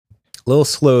little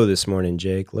slow this morning,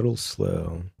 Jake. Little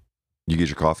slow. You get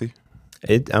your coffee?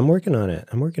 I'm working on it.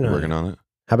 I'm working on it. it.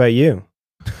 How about you?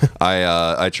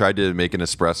 I tried to make an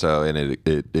espresso and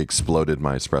it exploded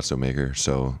my espresso maker.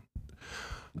 So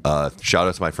shout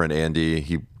out to my friend Andy.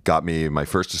 He got me my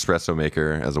first espresso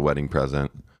maker as a wedding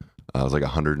present. It was like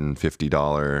 $150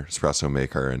 espresso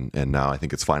maker, and now I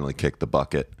think it's finally kicked the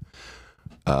bucket,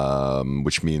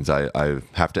 which means I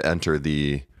have to enter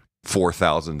the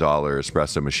 $4,000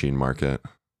 espresso machine market.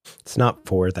 It's not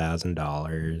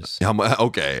 $4,000.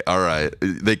 Okay, all right.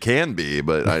 They can be,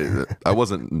 but I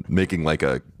wasn't making like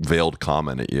a veiled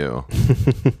comment at you.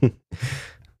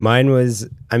 Mine was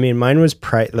one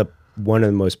of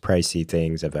the most pricey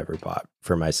things I've ever bought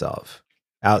for myself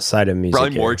outside of music.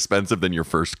 Probably more expensive than your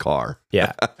first car.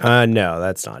 Yeah. No,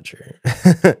 that's not true.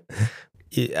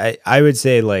 I would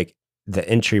say like the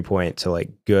entry point to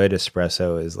like good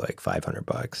espresso is like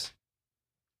 $500.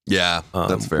 Yeah,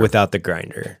 that's fair. Without the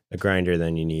grinder. The grinder,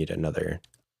 then you need another,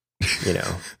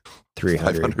 $300,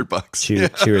 $500, $200 or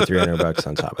 $300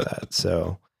 on top of that.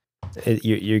 So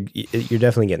you're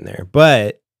definitely getting there.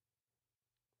 But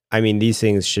I mean, these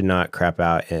things should not crap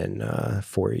out in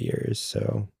 4 years.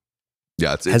 So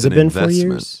yeah, it's has it been investment.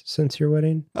 4 years since your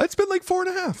wedding? It's been like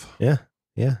 4.5. Yeah.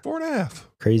 4.5.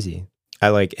 Crazy. I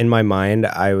like in my mind,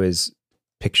 I was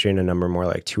picturing a number more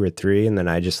like 2 or 3, and then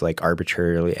I just like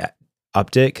arbitrarily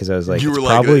upped it because I was like, it's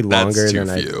probably longer than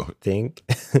I think.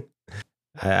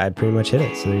 I pretty much hit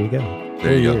it. So there you go.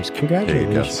 There you go.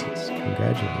 Congratulations.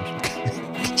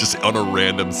 Congratulations. Just on a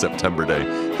random September day.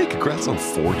 Hey, congrats on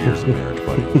 4 years of marriage,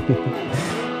 buddy.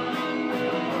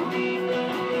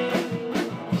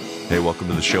 Hey, welcome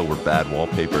to the show. We're Bad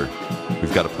Wallpaper.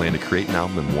 We've got a plan to create an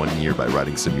album in 1 year by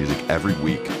writing some music every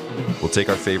week. We'll take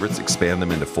our favorites, expand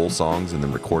them into full songs, and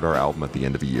then record our album at the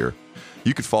end of a year.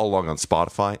 You can follow along on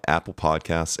Spotify, Apple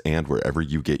Podcasts, and wherever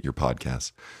you get your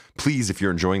podcasts. Please, if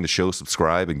you're enjoying the show,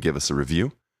 subscribe and give us a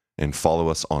review. And follow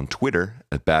us on Twitter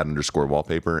at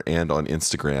bad_wallpaper and on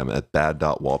Instagram at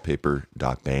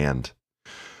bad.wallpaper.band.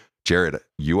 Jared,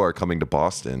 you are coming to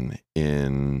Boston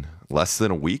in less than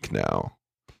a week now.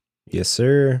 Yes,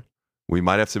 sir. We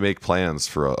might have to make plans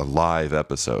for a live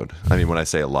episode. I mean, when I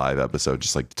say a live episode,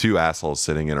 just like two assholes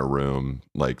sitting in a room,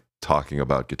 like talking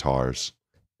about guitars.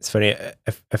 It's funny.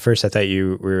 At first, I thought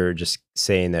you were just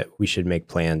saying that we should make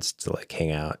plans to like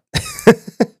hang out.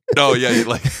 No, yeah,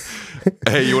 like,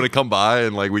 hey, you want to come by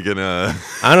and like we can? I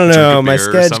don't know. My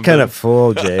schedule's kind of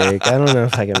full, Jake. I don't know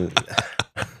if I can.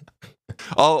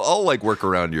 I'll like work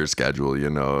around your schedule. And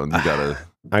you gotta.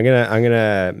 I'm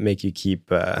gonna make you keep.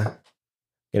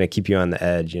 Gonna keep you on the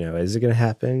edge. Is it gonna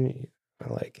happen?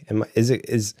 Like,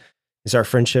 is our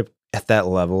friendship at that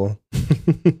level?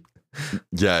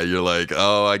 Yeah, you're like,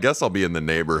 oh, I guess I'll be in the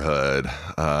neighborhood.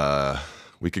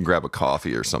 We can grab a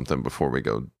coffee or something before we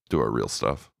go do our real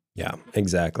stuff. Yeah,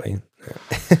 exactly.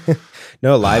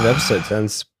 No, live episode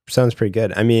sounds pretty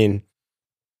good. I mean,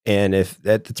 and if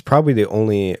it's probably the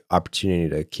only opportunity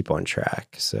to keep on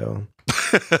track. So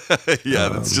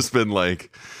yeah, it's just been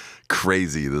like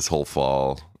crazy this whole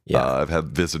fall. Yeah, I've had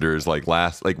visitors like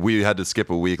we had to skip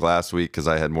a week last week because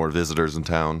I had more visitors in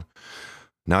town.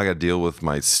 Now I got to deal with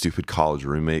my stupid college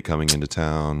roommate coming into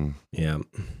town. Yeah.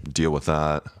 Deal with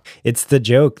that. It's the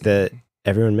joke that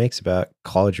everyone makes about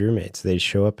college roommates. They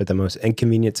show up at the most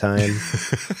inconvenient time.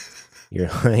 You're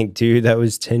like, dude, that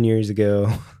was 10 years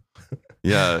ago.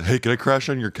 Yeah. Hey, can I crash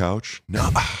on your couch? No.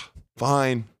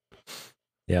 Fine.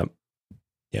 Yep.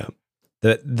 Yeah.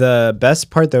 The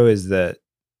best part though is that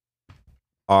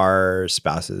our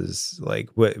spouses, like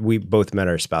we both met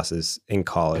our spouses in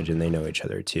college and they know each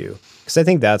other too. Cause I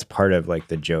think that's part of like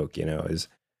the joke, is,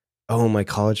 oh, my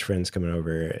college friend's coming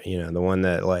over, the one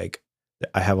that like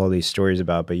I have all these stories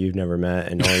about, but you've never met.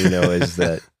 And all you know is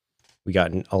that we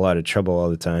got in a lot of trouble all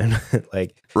the time.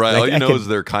 Like, right. All you know is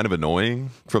they're kind of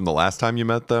annoying from the last time you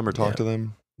met them or talked to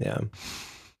them. Yeah.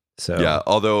 So, yeah.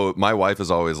 Although my wife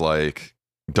is always like,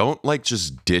 don't like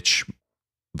just ditch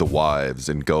the wives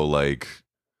and go like,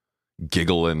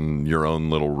 giggle in your own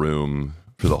little room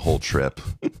for the whole trip.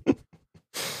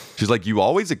 She's like, you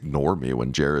always ignore me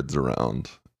when Jared's around.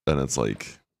 And it's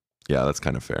like, yeah, that's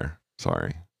kind of fair.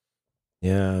 Sorry.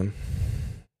 Yeah.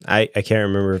 I can't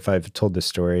remember if I've told the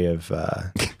story of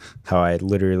how I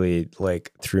literally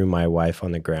like threw my wife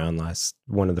on the ground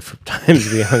one of the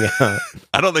times we hung out.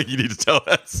 I don't think you need to tell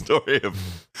that story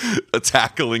of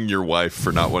tackling your wife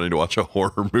for not wanting to watch a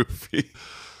horror movie.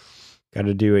 Got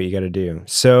to do what you got to do.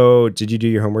 So, did you do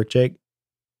your homework, Jake?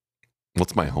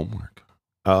 What's my homework?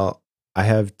 I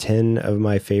have 10 of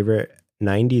my favorite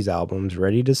 90s albums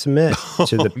ready to submit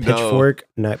to the Pitchfork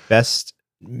best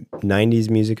 90s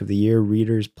music of the year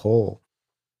readers poll.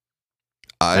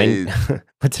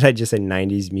 What did I just say?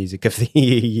 90s music of the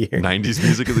year. 90s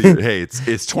music of the year. Hey, it's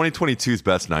 2022's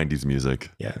best 90s music.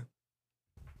 Yeah.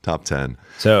 Top 10.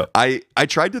 So I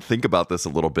tried to think about this a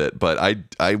little bit, but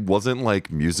I wasn't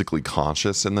like musically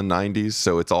conscious in the 90s,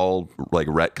 so it's all like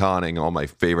retconning all my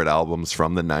favorite albums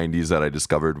from the 90s that I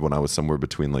discovered when I was somewhere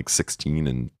between like 16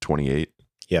 and 28.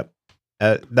 Yep.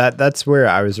 That's where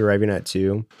I was arriving at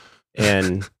too.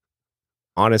 And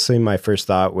honestly, my first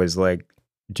thought was like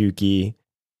Dookie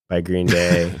by Green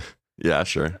Day. Yeah,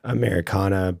 sure.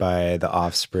 Americana by The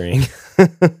Offspring.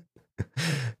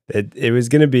 It was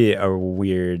going to be a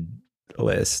weird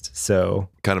list. So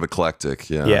kind of eclectic.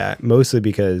 Yeah. Yeah. Mostly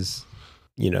because,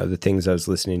 the things I was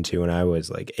listening to when I was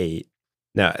like 8.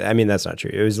 No, I mean, that's not true.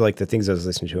 It was like the things I was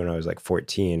listening to when I was like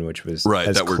 14, which was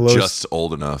right. That were just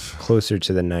old enough. Closer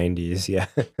to the 90s. Yeah.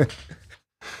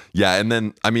 Yeah. And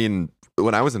then, I mean,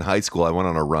 when I was in high school, I went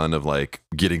on a run of like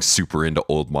getting super into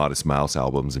old Modest Mouse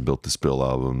albums and Built to Spill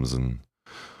albums and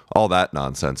all that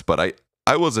nonsense. But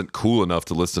I wasn't cool enough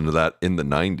to listen to that in the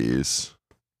 90s.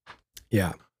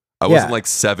 Yeah. I wasn't like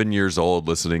 7 years old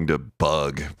listening to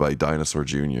Bug by Dinosaur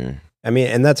Jr. I mean,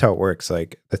 and that's how it works.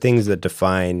 Like the things that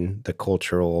define the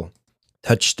cultural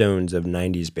touchstones of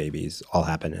 90s babies all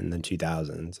happen in the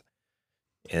 2000s.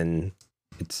 And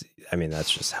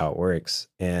that's just how it works.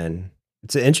 And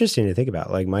it's interesting to think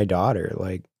about. Like my daughter,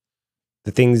 like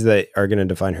the things that are going to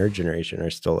define her generation are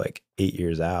still like 8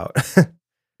 years out.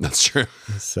 That's true.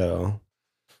 So,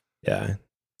 yeah,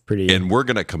 pretty. And we're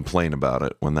going to complain about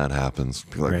it when that happens.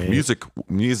 Like right.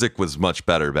 music was much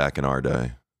better back in our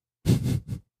day.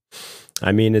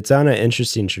 I mean, it's on an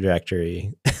interesting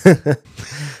trajectory.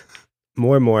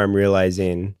 More and more, I'm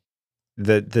realizing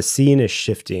the scene is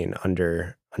shifting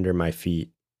under my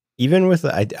feet. Even with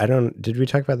did we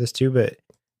talk about this too? But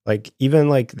like even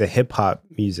like the hip hop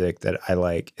music that I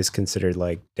like is considered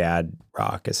like dad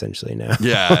rock essentially now.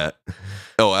 Yeah.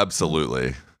 Oh,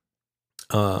 absolutely.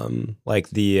 Like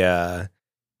the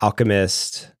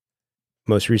Alchemist,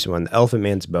 most recent one, the Elephant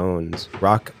Man's Bones,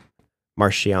 Rock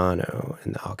Marciano,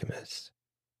 and the Alchemist.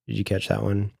 Did you catch that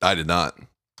one? I did not,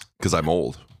 because I'm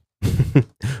old.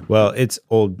 Well, it's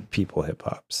old people hip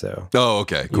hop, so. Oh,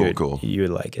 okay, cool. You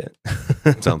would like it.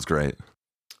 Sounds great.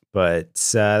 But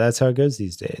that's how it goes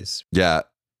these days. Yeah,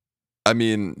 I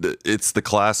mean, it's the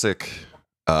classic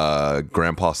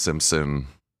Grandpa Simpson.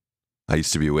 I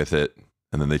used to be with it,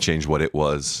 and then they changed what it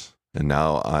was, and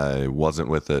now I wasn't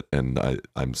with it, and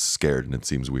I'm scared, and it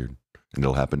seems weird, and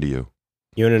it'll happen to you.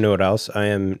 You want to know what else I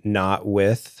am not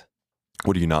with?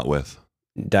 What are you not with?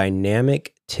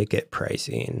 Dynamic ticket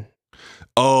pricing.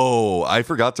 Oh, I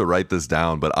forgot to write this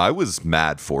down, but I was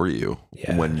mad for you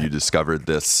when you discovered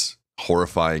this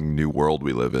horrifying new world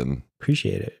we live in.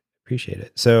 Appreciate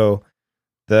it. So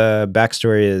the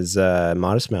backstory is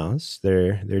Modest Mouse.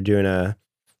 They're doing a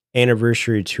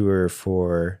anniversary tour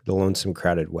for the Lonesome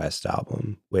Crowded West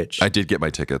album, which I did get my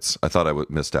tickets. I thought I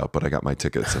missed out, but I got my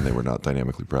tickets and they were not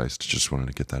dynamically priced. Just wanted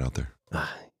to get that out there.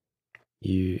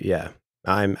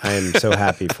 I'm so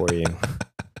happy for you.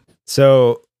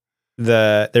 So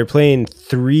they're playing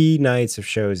 3 nights of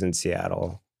shows in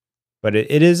Seattle, but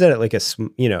it is at like it's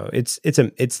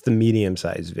the medium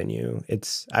sized venue.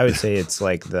 I would say it's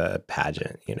like the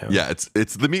pageant, Yeah,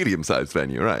 it's the medium sized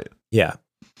venue, right? Yeah.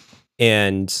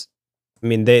 And I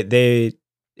mean, they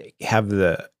have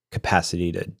the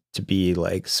capacity to be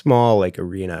like small, like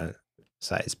arena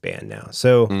size band now.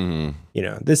 So,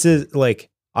 this is like,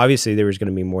 obviously there was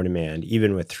going to be more demand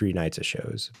even with 3 nights of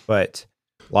shows, but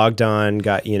logged on,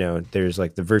 got, there's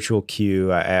like the virtual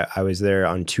queue. I was there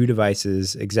on 2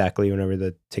 devices exactly whenever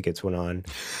the tickets went on,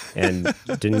 and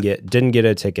didn't get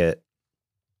a ticket.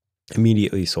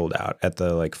 Immediately sold out at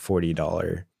the like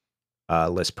 $40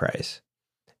 list price.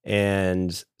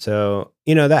 And so,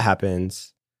 that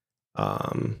happens. I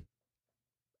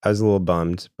was a little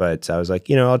bummed, but I was like,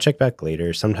 I'll check back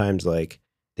later. Sometimes like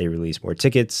they release more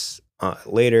tickets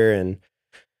later and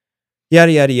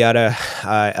yada, yada, yada.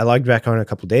 I logged back on a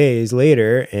couple days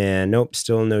later and nope,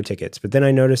 still no tickets. But then I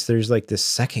noticed there's like this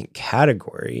second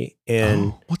category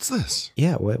and what's this?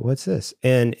 Yeah. What's this?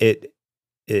 And it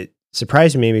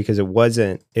surprised me because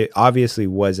it obviously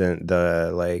wasn't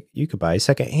the, like, you could buy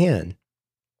secondhand,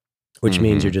 which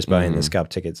means you're just buying the scalp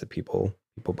tickets that people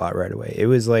bought right away. It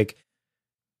was like,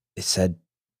 it said,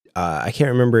 I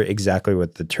can't remember exactly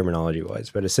what the terminology was,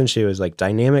 but essentially it was like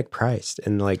dynamic priced,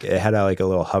 and like it had like a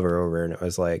little hover over, and it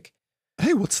was like,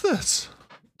 hey, what's this?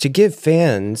 To give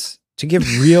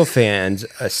real fans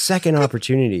a second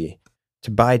opportunity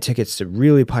to buy tickets to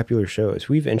really popular shows,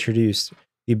 we've introduced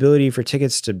the ability for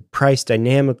tickets to price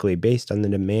dynamically based on the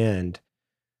demand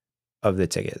of the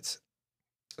tickets.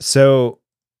 So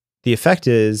the effect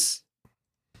is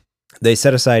they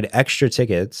set aside extra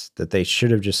tickets that they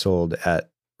should have just sold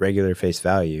at regular face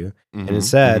value. And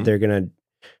instead, they're going to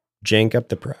jank up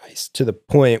the price to the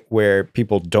point where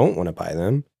people don't want to buy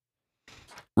them.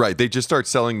 Right. They just start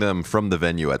selling them from the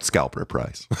venue at scalper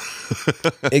price.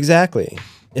 Exactly.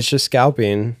 It's just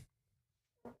scalping,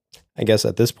 I guess,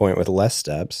 at this point with less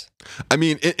steps. I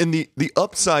mean, and the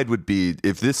upside would be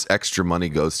if this extra money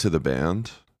goes to the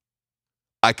band,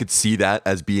 I could see that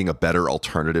as being a better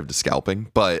alternative to scalping.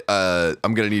 But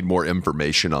I'm going to need more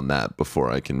information on that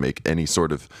before I can make any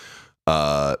sort of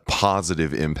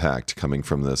positive impact coming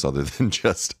from this other than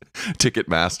just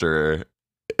Ticketmaster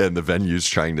and the venues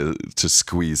trying to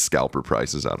squeeze scalper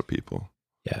prices out of people.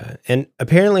 Yeah. And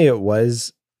apparently it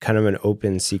was kind of an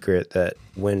open secret that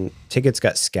when tickets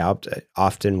got scalped, it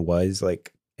often was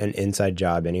like an inside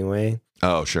job anyway.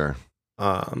 Oh, sure.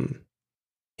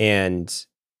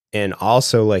 And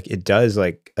also like it does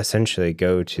like essentially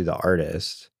go to the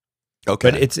artist.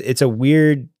 Okay. But it's a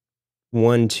weird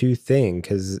 1-2 thing,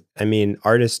 because I mean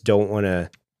artists don't want to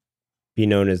be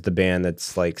known as the band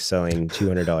that's like selling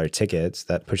 $200 tickets.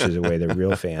 That pushes away their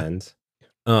real fans.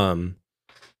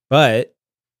 But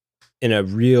in a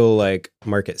real like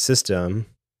market system,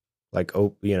 like,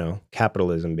 oh, you know,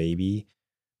 capitalism, baby,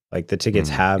 like the tickets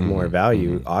have more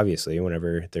value, obviously,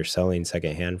 whenever they're selling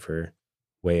secondhand for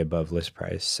way above list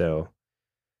price. So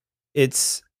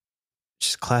it's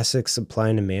just classic supply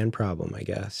and demand problem, I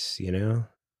guess. You know,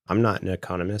 I'm not an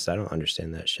economist. I don't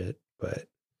understand that shit, but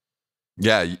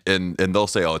yeah, and they'll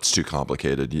say, "Oh, it's too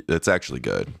complicated." It's actually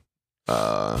good.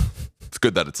 It's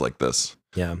good that it's like this.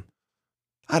 Yeah,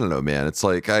 I don't know, man. It's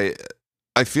like I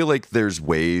feel like there's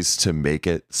ways to make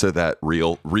it so that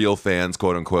real fans,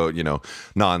 quote unquote, you know,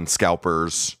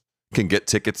 non-scalpers can get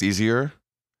tickets easier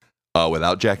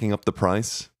without jacking up the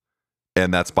price.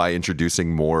 And that's by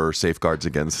introducing more safeguards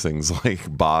against things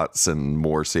like bots and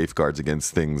more safeguards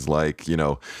against things like, you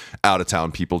know, out of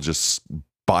town people just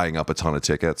buying up a ton of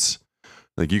tickets.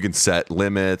 Like you can set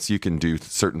limits, you can do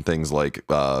certain things like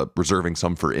reserving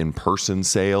some for in-person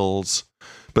sales,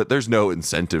 but there's no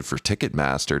incentive for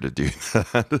Ticketmaster to do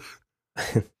that.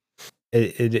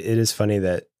 it is funny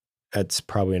that that's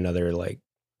probably another, like,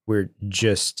 we're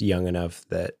just young enough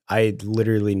that I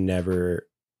literally never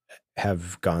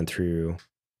have gone through.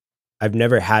 I've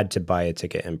never had to buy a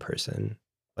ticket in person.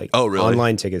 Like, oh, really?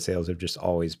 Online ticket sales have just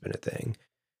always been a thing.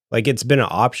 Like, it's been an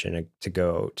option to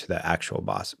go to the actual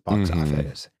box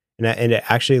office, and it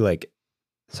actually, like,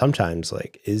 sometimes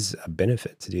like is a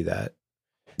benefit to do that.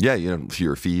 Yeah, you know,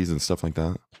 fewer fees and stuff like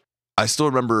that. I still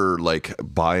remember like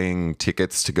buying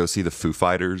tickets to go see the Foo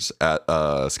Fighters at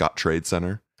Scott Trade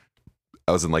Center.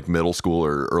 I was in like middle school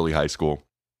or early high school,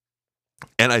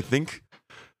 and I think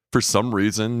for some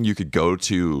reason you could go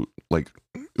to like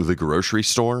the grocery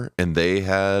store and they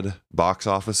had box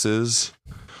offices.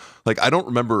 Like, I don't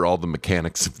remember all the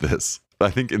mechanics of this. I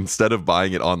think instead of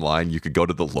buying it online, you could go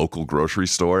to the local grocery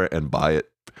store and buy it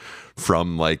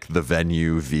from like the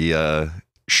venue via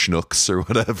Schnucks or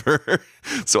whatever.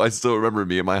 So I still remember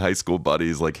me and my high school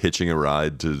buddies like hitching a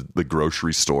ride to the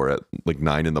grocery store at like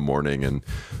 9 a.m. and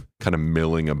kind of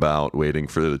milling about waiting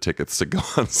for the tickets to go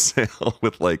on sale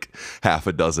with like half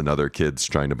a dozen other kids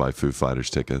trying to buy Foo Fighters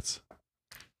tickets.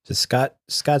 Does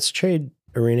Scott's Trade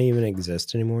Arena even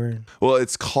exist anymore? Well,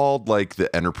 it's called like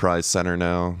the Enterprise Center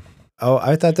now. Oh,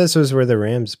 I thought this was where the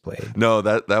Rams played. No,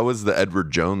 that was the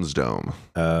Edward Jones Dome.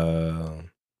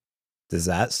 Does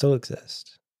that still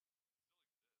exist?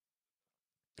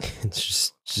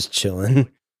 It's just chilling.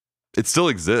 It still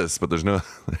exists, but there's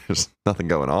nothing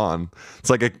going on. It's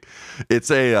like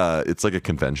a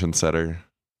convention center.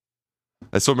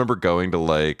 I still remember going to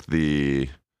like the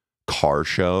car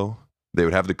show. They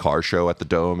would have the car show at the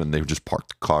Dome, and they would just park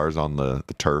the cars on the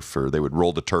turf, or they would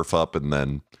roll the turf up and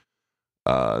then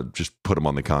just put them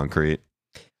on the concrete.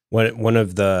 One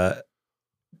of the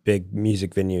big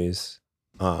music venues,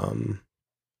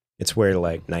 it's where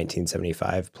like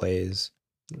 1975 plays,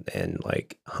 and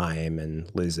like Haim and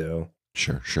Lizzo.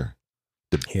 Sure.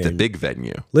 The big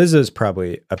venue. Lizzo's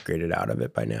probably upgraded out of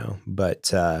it by now,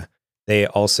 but they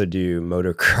also do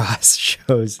motocross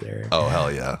shows there. Oh,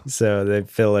 hell yeah. So they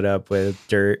fill it up with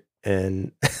dirt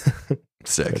and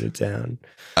sick. Go to town.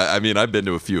 I mean, I've been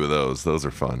to a few of those. Those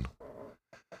are fun.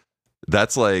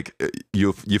 That's like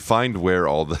you find where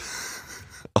all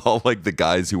like the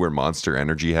guys who wear Monster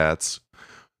Energy hats,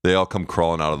 they all come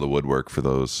crawling out of the woodwork for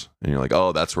those. And you're like,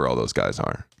 oh, that's where all those guys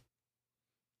are.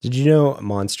 Did you know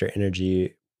Monster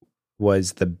Energy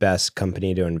was the best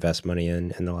company to invest money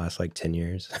in the last like 10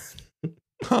 years.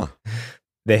 Huh.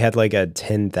 They had like a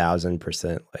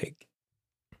 10,000% like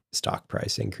stock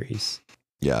price increase.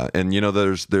 Yeah, and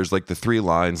there's like the 3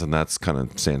 lines, and that's kind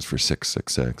of stands for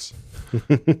 666.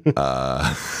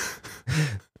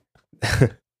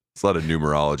 It's a lot of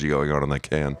numerology going on in that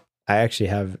can. I actually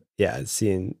have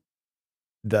seen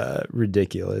the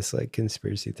ridiculous like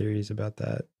conspiracy theories about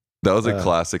that. That was a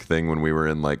classic thing when we were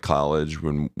in like college,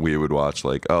 when we would watch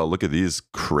like, oh, look at these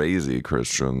crazy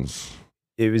Christians.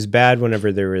 It was bad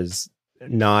whenever there was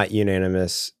not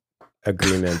unanimous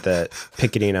agreement that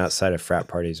picketing outside of frat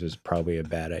parties was probably a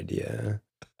bad idea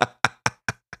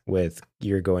with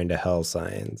 "you're going to hell"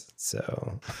 signs.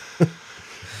 So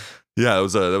yeah, that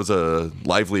was a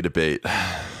lively debate.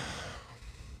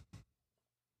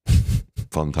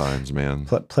 Fun times, man.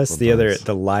 Plus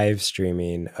the live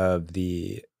streaming of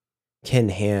the Ken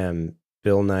Ham,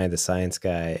 Bill Nye the Science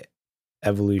Guy,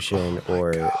 evolution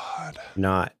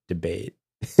not debate.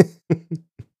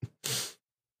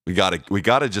 We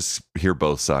gotta just hear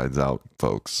both sides out,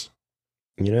 folks.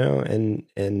 And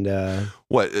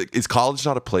what is college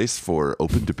not a place for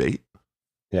open debate?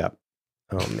 Yeah.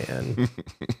 Oh man.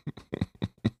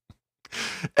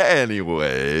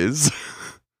 Anyways,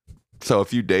 so a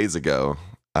few days ago,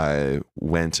 I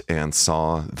went and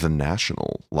saw The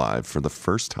National live for the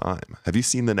first time. Have you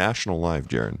seen The National live,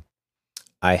 Jaron?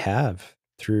 I have,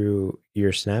 through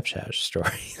your Snapchat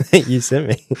story that you sent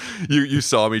me. You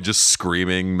saw me just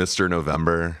screaming Mr.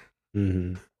 November.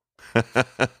 Mm-hmm.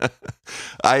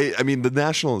 I mean, The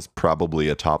National is probably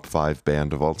a top 5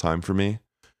 band of all time for me.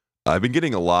 I've been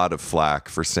getting a lot of flack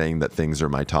for saying that things are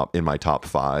in my top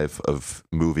 5 of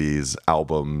movies,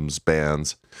 albums,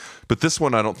 bands. But this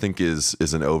one I don't think is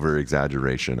an over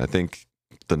exaggeration. I think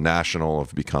The National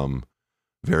have become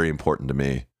very important to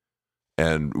me.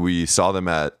 And we saw them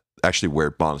at actually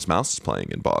where Modest Mouse is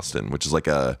playing in Boston, which is like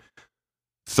a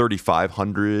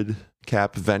 3,500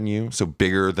 cap venue. So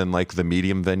bigger than like the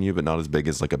medium venue, but not as big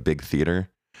as like a big theater.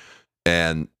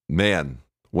 And man,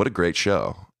 what a great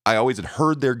show. I always had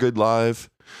heard they're good live.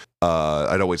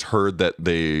 I'd always heard that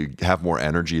they have more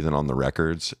energy than on the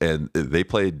records. And they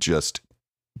played just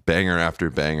banger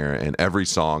after banger. And every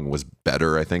song was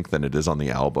better, I think, than it is on the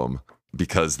album,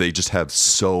 because they just have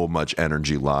so much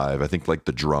energy live. I think like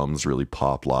the drums really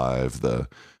pop live. The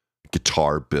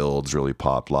guitar builds really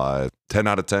pop live. 10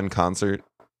 out of 10 concert.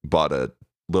 Bought a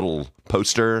little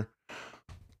poster.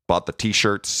 Bought the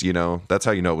t-shirts, that's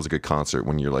how you know it was a good concert,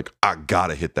 when you're like, I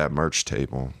gotta hit that merch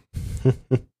table.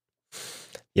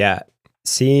 Yeah.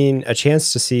 Seeing a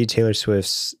chance to see Taylor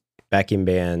Swift's backing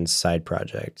band's side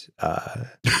project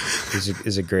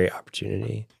is a great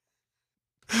opportunity.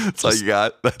 That's all you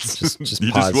got. That's just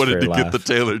you just wanted to get the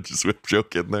Taylor Swift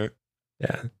joke in there.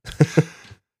 Yeah.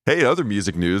 Hey, other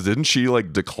music news. Didn't she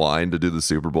like decline to do the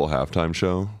Super Bowl halftime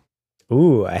show?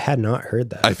 Ooh, I had not heard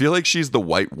that. I feel like she's the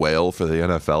white whale for the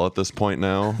NFL at this point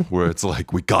now, where it's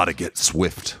like, we got to get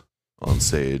Swift on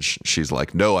stage. She's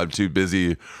like, no, I'm too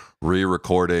busy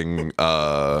re-recording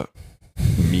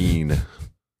Mean.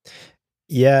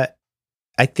 Yeah,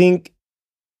 I think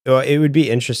it would be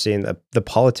interesting, the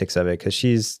politics of it, because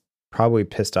she's probably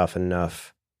pissed off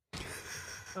enough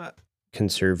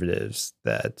conservatives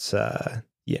that...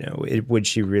 would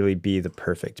she really be the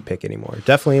perfect pick anymore?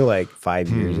 Definitely like 5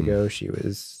 years ago, she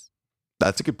was.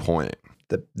 That's a good point.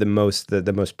 The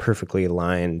most perfectly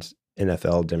aligned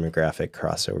NFL demographic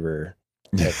crossover.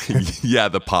 Yeah,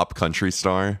 the pop country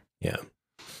star. Yeah.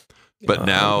 But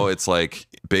now it's like,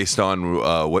 based on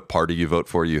what party you vote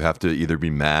for, you have to either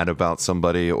be mad about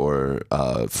somebody or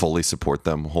fully support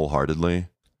them wholeheartedly.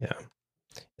 Yeah.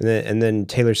 And then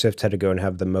Taylor Swift had to go and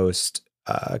have the most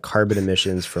carbon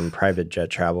emissions from private jet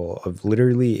travel of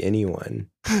literally anyone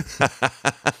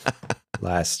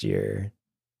last year.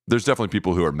 There's definitely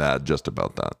people who are mad just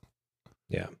about that.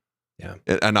 Yeah. Yeah.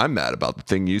 And I'm mad about the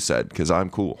thing you said, because I'm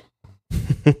cool.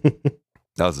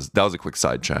 That was a quick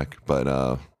sidetrack.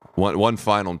 But one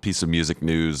final piece of music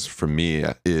news from me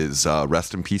is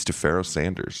rest in peace to Pharoah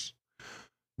Sanders.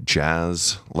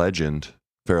 Jazz legend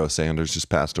Pharoah Sanders just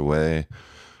passed away.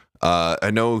 I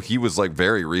know he was like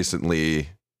very recently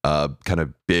kind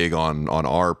of big on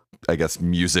our, I guess,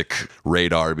 music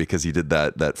radar, because he did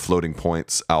that Floating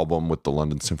Points album with the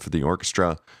London Symphony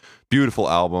Orchestra. Beautiful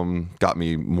album, got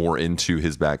me more into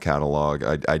his back catalog.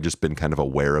 I just been kind of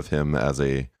aware of him as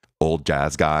a old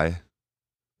jazz guy.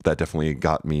 That definitely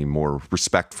got me more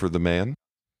respect for the man.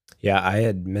 Yeah, I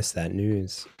had missed that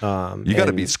news. You got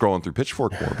to be scrolling through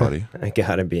Pitchfork more, buddy. I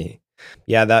gotta be.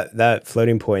 Yeah, that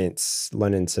Floating Points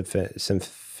London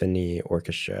Symphony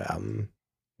Orchestra album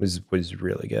was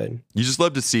really good. You just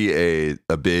love to see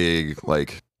a big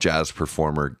like jazz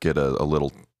performer get a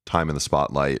little time in the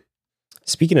spotlight.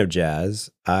 Speaking of jazz,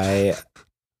 I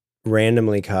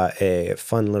randomly caught a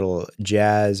fun little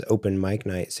jazz open mic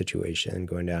night situation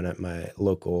going down at my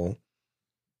local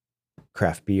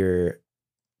craft beer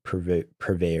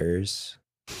purveyors.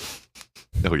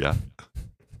 Oh yeah.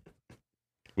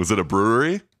 Was it a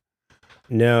brewery?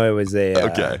 No, it was a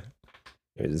okay.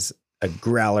 It was a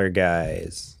Growler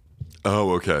Guys.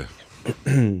 Oh, okay.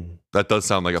 That does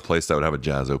sound like a place that would have a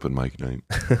jazz open mic night.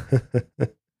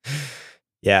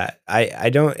 Yeah, I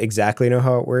don't exactly know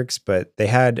how it works, but they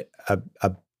had a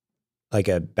like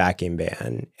a backing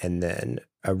band and then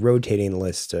a rotating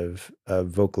list of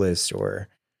vocalists or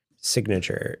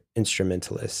signature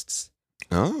instrumentalists.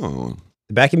 Oh.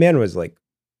 The backing band was like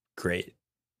great.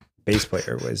 Bass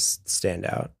player was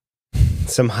standout.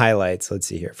 Some highlights. Let's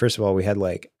see here. First of all, we had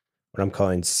like what I'm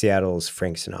calling Seattle's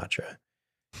Frank Sinatra.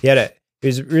 It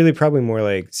was really probably more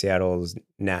like Seattle's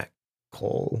Nat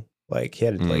Cole. Like he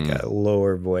had like a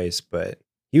lower voice, but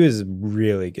he was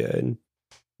really good.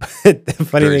 But the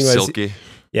funny Very thing was, silky.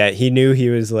 yeah, he knew he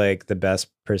was like the best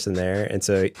person there, and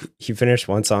so he finished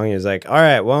one song. And he was like, "All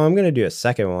right, well, I'm gonna do a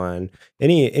second one.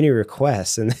 Any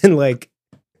requests?" And then like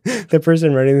the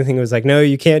person running the thing was like, "No,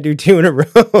 you can't do 2 in a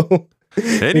row."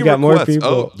 Any got requests? more people.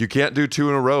 Oh, you can't do 2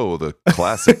 in a row. The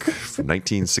classic from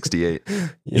 1968.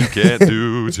 You can't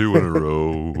do 2 in a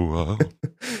row.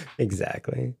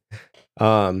 Exactly.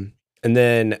 And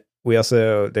then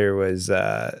there was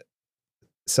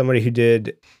somebody who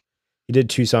did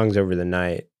 2 songs over the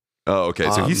night. Oh, okay.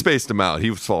 So he spaced them out.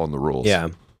 He was following the rules. Yeah.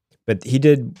 But he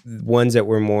did ones that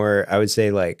were more, I would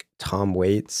say, like Tom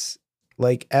Waits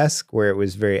like esque, where it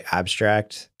was very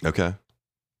abstract. Okay.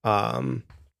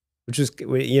 Which was,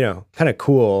 you know, kind of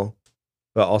cool,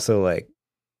 but also like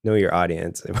know your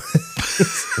audience.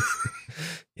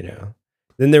 You know.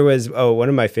 Then there was one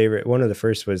of the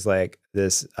first was like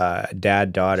this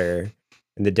dad-daughter,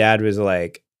 and the dad was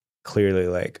like clearly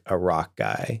like a rock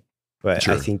guy, but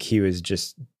Sure. I think he was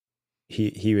just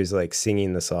he was like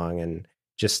singing the song and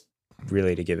just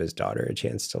really to give his daughter a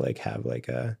chance to like have like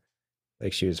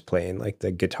she was playing like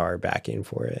the guitar backing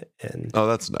for it, and Oh,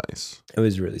 that's nice. it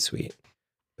was really sweet.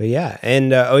 But yeah,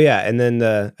 and and then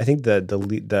I think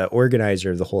the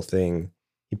organizer of the whole thing,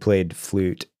 he played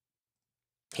flute.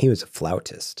 He was a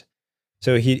flautist.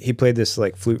 So he played this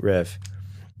like flute riff,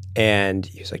 and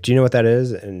he was like, "Do you know what that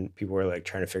is?" And people were like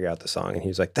trying to figure out the song, and he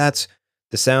was like, "That's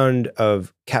the sound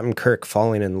of Captain Kirk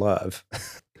falling in love."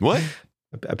 What?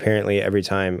 Apparently every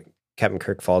time Captain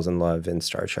Kirk falls in love in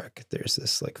Star Trek, there's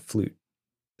this like flute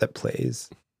that plays.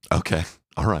 Okay.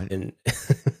 All right. And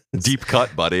deep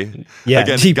cut, buddy. Yeah,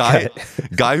 again, deep cut.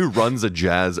 Guy who runs a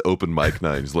jazz open mic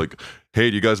night. He's like, "Hey,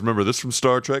 do you guys remember this from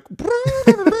Star Trek?"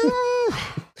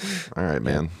 All right,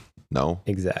 man. No.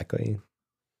 Exactly.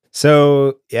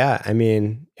 So yeah, I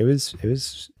mean, it was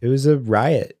a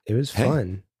riot. It was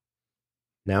fun.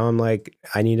 Now I'm like,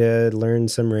 I need to learn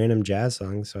some random jazz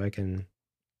songs so I can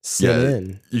sit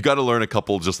in. You got to learn a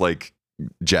couple just like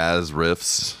jazz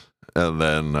riffs, and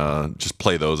then just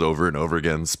play those over and over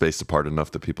again, spaced apart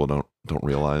enough that people don't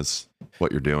realize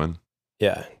what you're doing.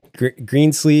 Yeah,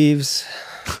 green sleeves.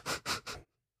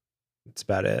 That's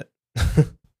about it.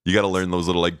 You got to learn those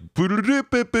little like, you know,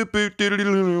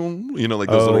 like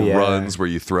those little runs where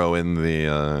you throw in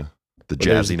the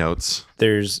jazzy notes.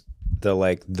 There's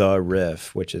the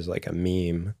riff, which is like a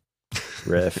meme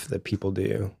riff that people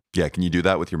do. Yeah, can you do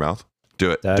that with your mouth?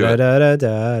 Do it. Da, do da, it. da, da,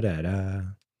 da, da, da.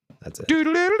 That's it. You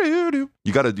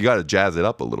gotta jazz it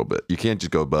up a little bit. You can't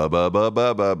just go ba ba ba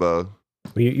ba ba ba.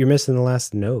 Well, you're missing the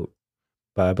last note.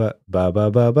 Ba ba ba ba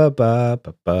ba ba ba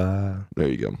ba ba. There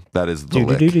you go. That is the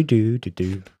lick. There you go.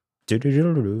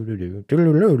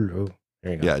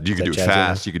 Yeah, you can do it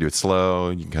fast. You can do it slow.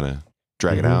 You can kind of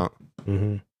drag it out.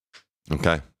 Mm-hmm.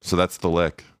 Okay, so that's the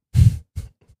lick.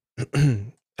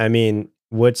 I mean,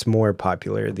 what's more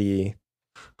popular, the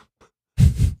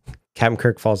Captain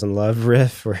Kirk falls in love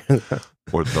riff or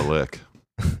the lick?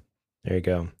 There you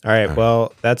go. All right.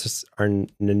 Well, that's our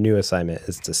new assignment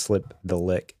is to slip the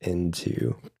lick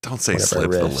into. Don't say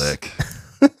slip the lick.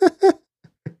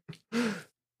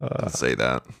 Don't say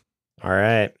that. All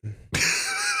right.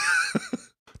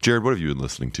 Jared, what have you been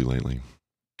listening to lately?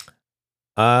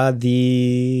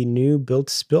 The new Built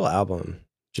to Spill album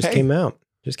just came out.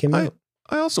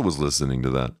 I also was listening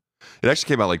to that. It actually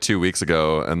came out like 2 weeks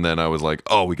ago, and then I was like,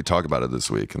 "Oh, we could talk about it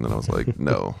this week." And then I was like,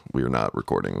 "No, we are not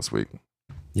recording this week."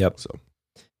 Yep. So,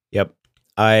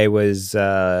 I was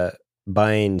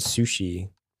buying sushi,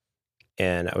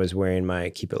 and I was wearing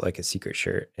my "Keep It Like a Secret"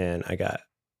 shirt, and I got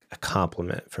a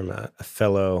compliment from a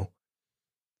fellow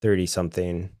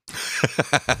 30-something.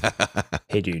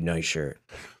 Hey, dude, nice shirt.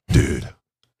 Dude.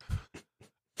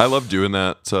 I love doing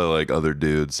that to like other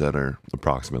dudes that are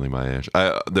approximately my age.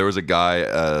 There was a guy,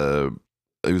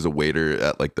 he was a waiter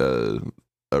at like a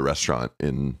restaurant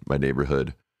in my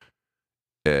neighborhood,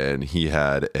 and he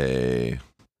had a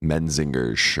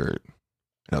Menzinger shirt.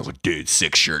 And I was like, dude,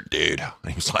 sick shirt, dude.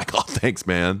 And he was like, oh, thanks,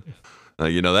 man.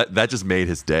 You know, that just made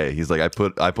his day. He's like, I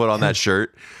put on that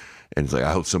shirt, and he's like,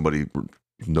 I hope somebody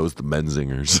knows the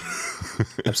Menzingers.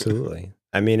 Absolutely.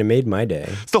 I mean, it made my day.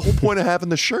 It's the whole point of having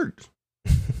the shirt.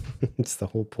 It's the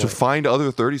whole point. To find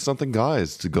other 30-something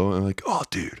guys to go and like, oh,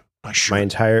 dude, my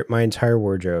shirt. My entire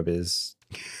wardrobe is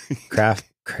craft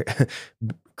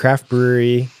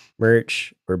brewery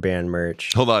merch or band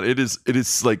merch. Hold on, it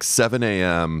is like 7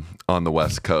 a.m. on the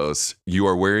West Coast. You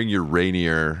are wearing your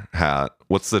Rainier hat.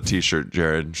 What's the T-shirt,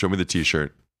 Jared? Show me the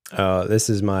T-shirt. Oh, this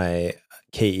is my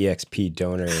KEXP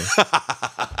donor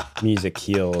Music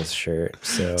Heals shirt.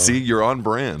 So see, you're on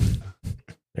brand.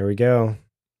 There we go.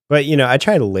 But you know, I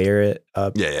try to layer it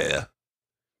up. Yeah.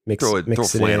 Mix throw it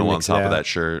flannel in, on top of that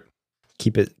shirt.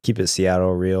 Keep it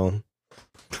Seattle real.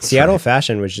 That's Seattle right.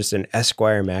 Fashion was just an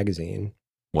Esquire magazine.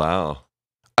 Wow.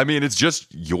 I mean, it's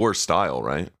just your style,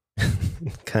 right?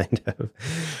 Kind of.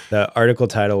 The article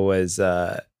title was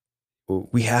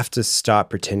we have to stop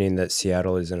pretending that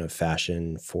Seattle isn't a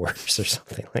fashion force or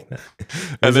something like that.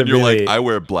 And then you're really, like, I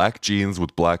wear black jeans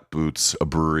with black boots, a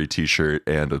brewery t-shirt,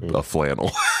 and a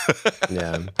flannel.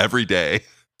 Yeah. Every day.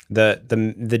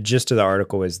 The gist of the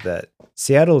article was that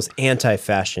Seattle's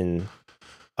anti-fashion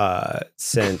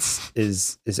sense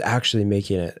is actually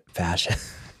making it fashion.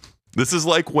 This is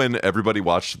like when everybody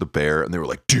watched The Bear and they were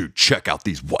like, dude, check out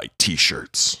these white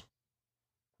t-shirts.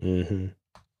 Mm-hmm.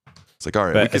 It's like, all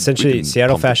right. But essentially,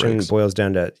 Seattle fashion boils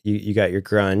down to you got your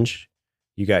grunge,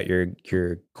 you got your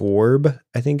gorb,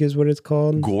 I think is what it's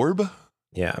called. Gorb?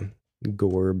 Yeah,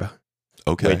 gorb.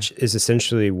 Okay. Which is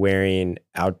essentially wearing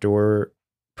outdoor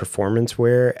performance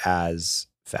wear as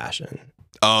fashion.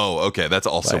 Oh, okay. That's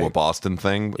also like, a Boston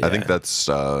thing. Yeah. I think that's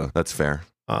fair.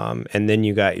 And then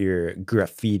you got your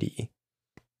graffiti,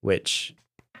 which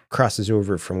crosses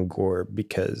over from gorb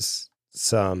because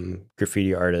some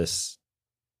graffiti artists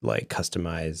like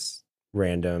customize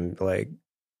random like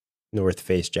North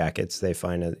Face jackets they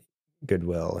find at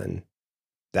Goodwill, and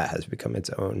that has become its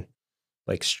own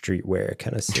like streetwear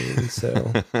kind of scene.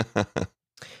 So,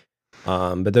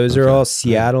 but those are all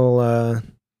Seattle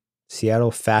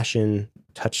fashion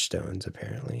touchstones,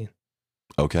 apparently.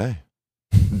 Okay.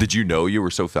 Did you know you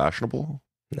were so fashionable?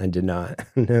 I did not.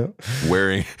 No.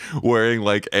 Wearing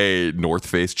like a North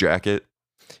Face jacket.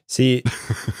 See,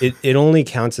 it only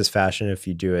counts as fashion if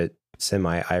you do it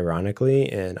semi-ironically,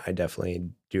 and I definitely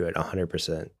do it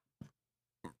 100%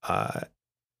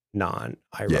 non-ironic.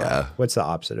 Yeah. What's the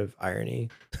opposite of irony?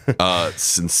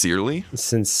 Sincerely?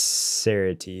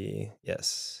 Sincerity,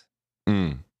 yes.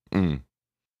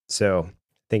 So I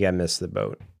think I missed the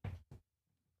boat.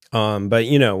 But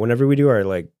you know, whenever we do our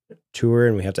like tour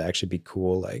and we have to actually be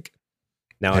cool, like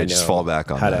now I know just fall back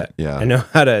on how that. to, yeah, I know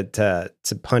how to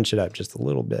punch it up just a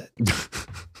little bit.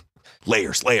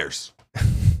 layers.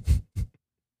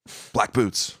 Black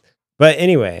boots. But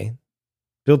anyway,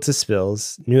 Built to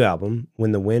Spill's new album,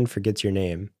 When the Wind Forgets Your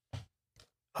Name.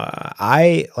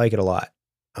 I like it a lot.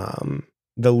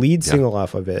 The lead single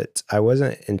off of it, I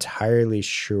wasn't entirely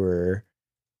sure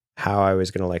how I was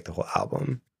going to like the whole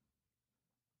album.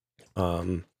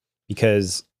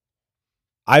 Because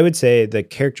I would say the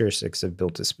characteristics of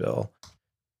Built to Spill,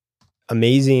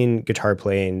 amazing guitar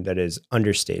playing that is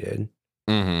understated.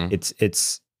 Mm-hmm.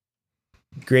 It's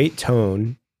great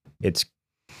tone. It's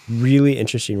really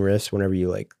interesting riffs whenever you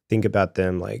like think about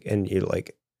them, like, and you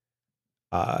like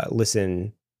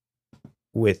listen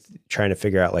with trying to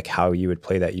figure out like how you would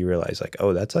play that. You realize like,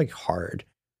 oh, that's like hard.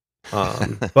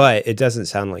 But it doesn't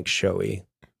sound like showy.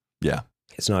 Yeah.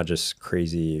 It's not just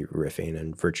crazy riffing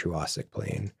and virtuosic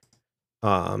playing.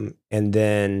 And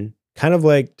then kind of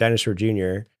like Dinosaur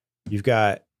Jr., you've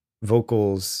got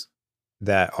vocals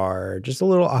that are just a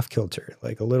little off kilter,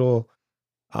 like a little,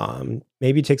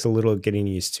 maybe takes a little getting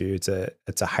used to. It's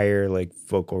a higher like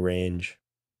vocal range,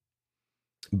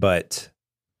 but,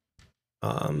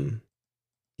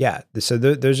 yeah. So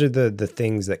those are the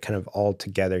things that kind of all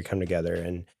together come together,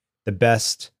 and the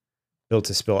best Built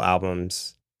to Spill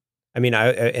albums. I mean,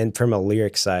 and from a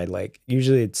lyric side, like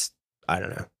usually it's, I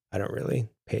don't know. I don't really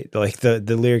pay, like the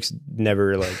lyrics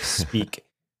never like speak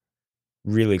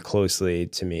really closely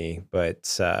to me, but,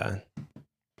 so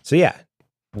yeah,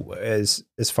 as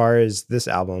far as this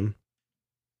album,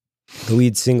 the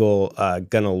lead single,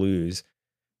 Gonna Lose,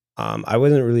 I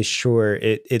wasn't really sure.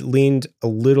 It leaned a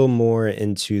little more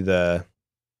into the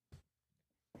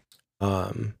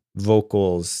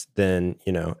vocals than,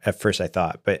 at first I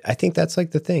thought. But I think that's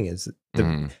like the thing is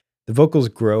the vocals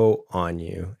grow on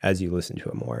you as you listen to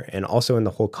it more. And also in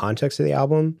the whole context of the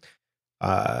album,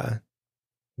 it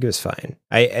was fine.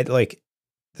 I like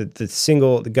the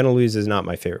single, The Gonna Lose is not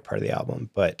my favorite part of the album,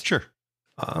 but sure.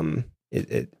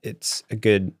 It's a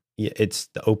good, it's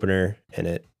the opener and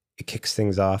it kicks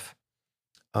things off.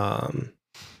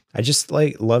 I just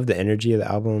love the energy of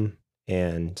the album,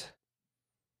 and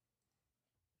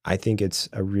I think it's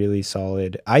a really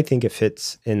solid. I think it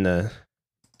fits in the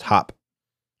top.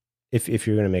 If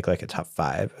you're going to make like a top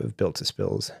 5 of Built to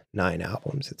Spill's 9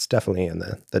 albums, it's definitely in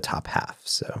the top half.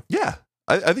 So yeah,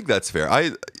 I think that's fair.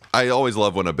 I always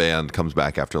love when a band comes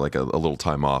back after like a little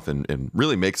time off and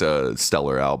really makes a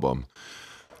stellar album.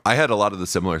 I had a lot of the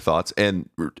similar thoughts, and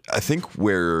I think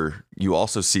where you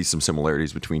also see some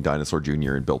similarities between Dinosaur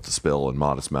Jr. and Built to Spill and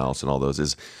Modest Mouse and all those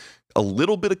is a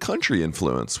little bit of country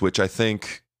influence, which I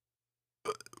think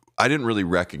I didn't really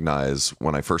recognize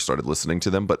when I first started listening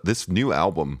to them, but this new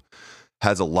album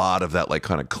has a lot of that like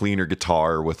kind of cleaner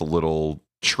guitar with a little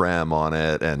trem on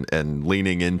it and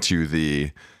leaning into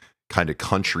the kind of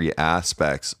country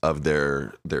aspects of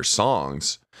their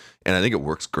songs. And I think it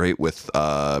works great with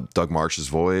Doug Marsh's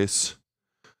voice.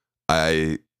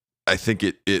 I think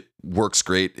it works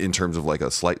great in terms of like a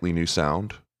slightly new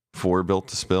sound for Built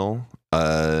to Spill.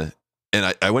 And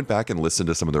I went back and listened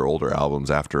to some of their older albums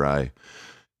after I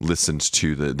listened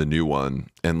to the new one,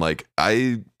 and like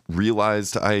I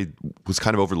realized I was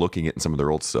kind of overlooking it in some of their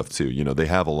old stuff too. They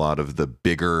have a lot of the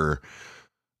bigger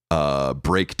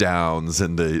breakdowns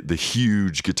and the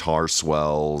huge guitar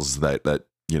swells that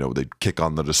they kick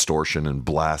on the distortion and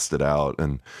blast it out.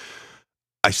 And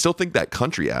I still think that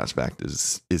country aspect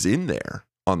is in there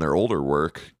on their older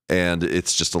work, and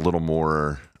it's just a little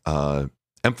more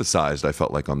emphasized, I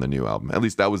felt like, on the new album. At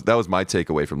least that was my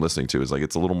takeaway from listening to it, is like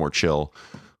it's a little more chill,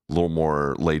 a little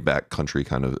more laid back country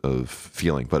kind of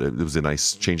feeling, but it was a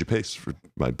nice change of pace for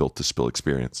my Built to Spill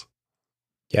experience.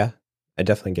 Yeah, I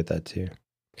definitely get that too.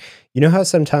 You know how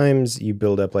sometimes you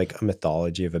build up like a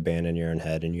mythology of a band in your own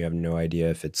head and you have no idea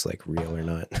if it's like real or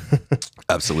not?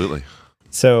 Absolutely.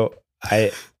 So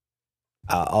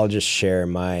I'll just share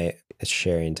my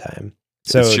sharing time.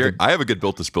 So I have a good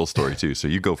Built to Spill story too, so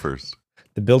you go first.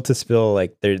 The Built to Spill,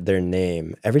 like their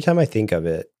name, every time I think of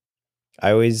it,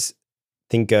 I always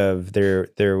think of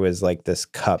there was like this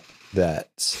cup that,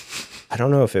 I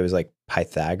don't know if it was like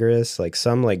Pythagoras, like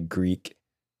some like Greek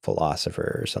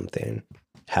philosopher or something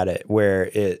had it,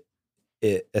 where it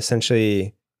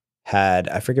essentially had,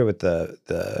 I forget what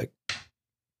the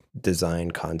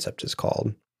design concept is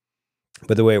called,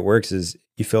 but the way it works is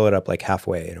you fill it up like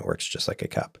halfway and it works just like a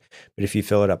cup. But if you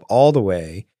fill it up all the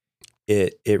way,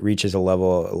 it reaches a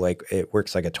level, like it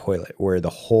works like a toilet, where the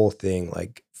whole thing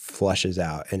like flushes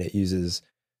out, and it uses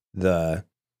the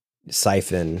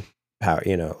siphon power,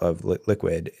 of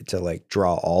liquid to like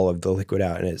draw all of the liquid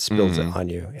out, and it spills it on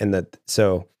you. And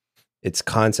so its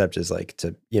concept is like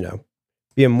to,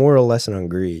 be a moral lesson on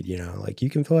greed, like you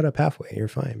can fill it up halfway, you're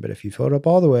fine. But if you fill it up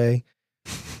all the way,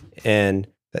 and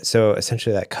so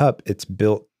essentially that cup, it's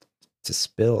built to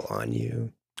spill on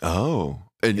you. Oh.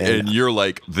 And you're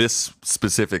like, this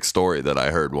specific story that I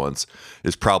heard once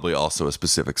is probably also a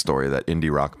specific story that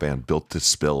indie rock band Built to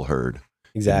Spill heard.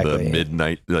 Exactly. In the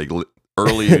midnight, like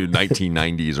early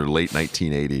 1990s or late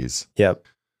 1980s. Yep.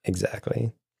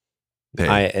 Exactly.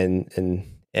 Hey.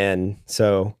 And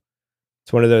so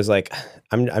it's one of those, like,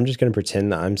 I'm just going to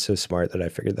pretend that I'm so smart that I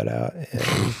figured that out.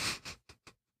 And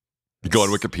you go on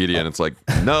Wikipedia and it's like,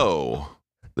 no,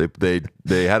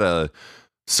 they had a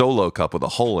solo cup with a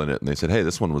hole in it, and they said, hey,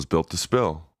 this one was Built to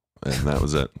Spill, and that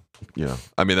was it.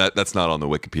 I mean, that's not on the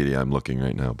Wikipedia I'm looking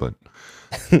right now, but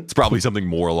it's probably something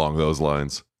more along those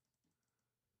lines.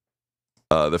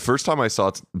 The first time I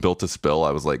saw Built to Spill,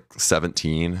 I was like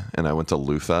 17, and I went to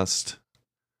Lou Fest,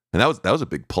 and that was a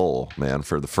big pull, man.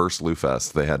 For the first Lou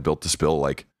Fest, they had Built to Spill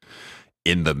like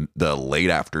in the late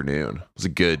afternoon. It was a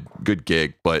good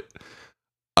gig, but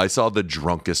I saw the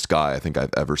drunkest guy I think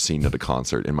I've ever seen at a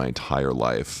concert in my entire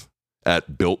life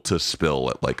at Built to Spill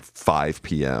at like 5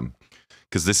 p.m.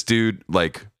 Because this dude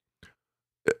like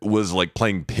was like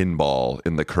playing pinball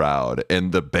in the crowd,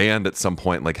 and the band at some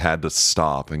point like had to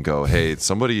stop and go, hey,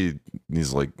 somebody needs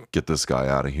to like get this guy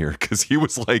out of here, because he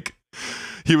was like,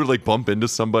 he would like bump into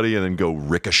somebody and then go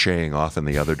ricocheting off in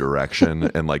the other direction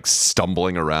and like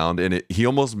stumbling around, and he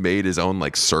almost made his own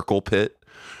like circle pit,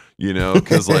 you know,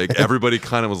 because like everybody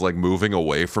kind of was like moving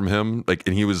away from him, like,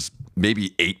 and he was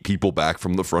maybe 8 people back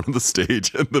from the front of the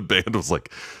stage, and the band was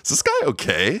like, "Is this guy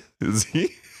okay? Is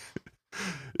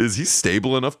he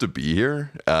stable enough to be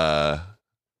here?"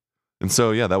 And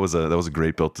so yeah, that was a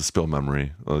great Built to Spill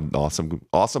memory. An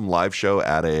awesome live show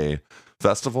at a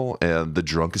festival, and the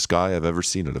drunkest guy I've ever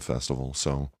seen at a festival.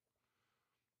 So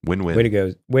win-win.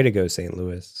 Way to go, St.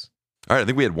 Louis. All right, I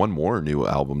think we had one more new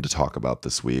album to talk about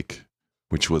this week,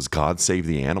 which was God Save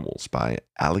the Animals by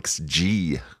Alex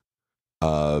G.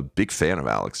 Big fan of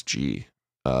Alex G.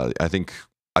 I think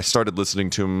I started listening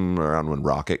to him around when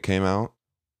Rocket came out.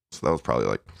 So that was probably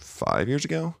like 5 years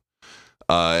ago.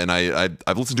 And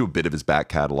I've listened to a bit of his back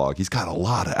catalog. He's got a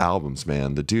lot of albums,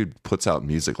 man. The dude puts out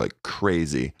music like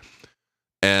crazy.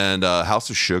 And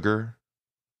House of Sugar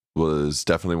was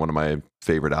definitely one of my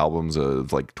favorite albums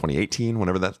of like 2018,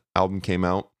 whenever that album came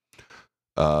out.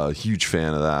 Huge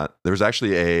fan of that. There was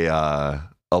actually a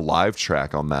live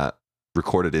track on that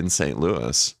recorded in St.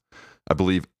 Louis, I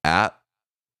believe at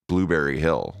Blueberry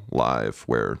Hill Live,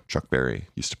 where Chuck Berry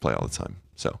used to play all the time.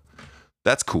 So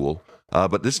that's cool.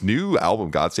 But this new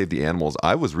album, God Save the Animals,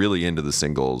 I was really into the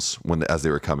singles as they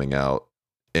were coming out,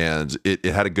 and it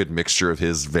had a good mixture of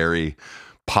his very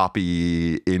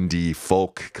poppy indie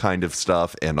folk kind of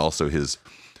stuff, and also his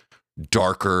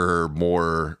darker,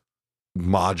 more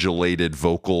modulated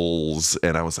vocals.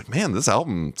 And I was like, man, this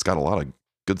album's got a lot of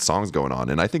good songs going on,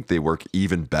 and I think they work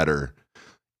even better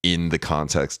in the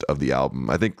context of the album.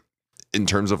 I think in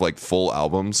terms of like full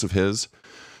albums of his,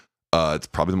 it's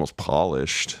probably the most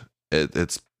polished.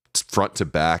 It's front to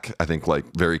back, I think, like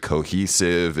very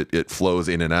cohesive. It flows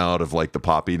in and out of like the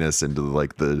poppiness into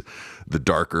like the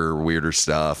darker, weirder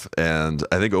stuff. And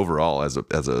I think overall as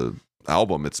a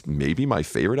album, it's maybe my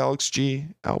favorite Alex G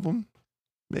album.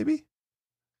 Maybe.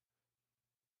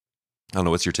 I don't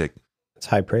know. What's your take? It's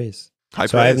high praise. High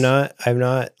so praise. I've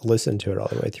not listened to it all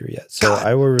the way through yet. So God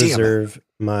I will damn reserve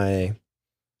my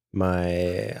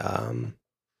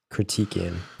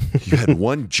critiquing. You had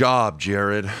one job,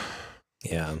 Jared.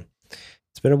 Yeah.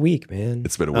 It's been a week, man.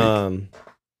 It's been a week.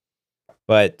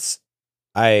 But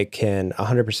I can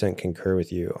 100% concur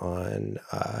with you on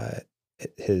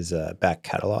his back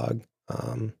catalog.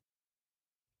 I'm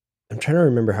trying to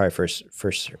remember how I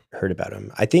first heard about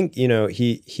him. I think,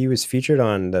 he was featured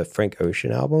on the Frank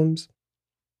Ocean albums.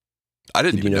 I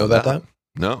didn't even know about that.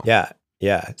 No.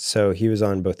 Yeah. So he was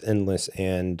on both Endless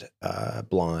and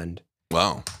Blonde.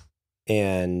 Wow.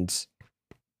 And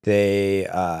they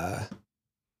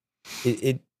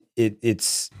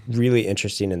it's really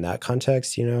interesting in that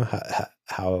context,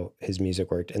 how his music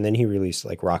worked. And then he released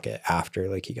like Rocket after,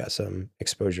 like he got some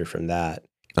exposure from that.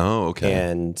 Oh, okay.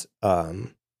 And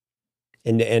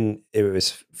it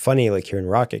was funny like hearing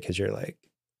Rocket, because you're like,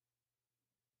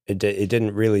 it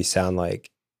didn't really sound like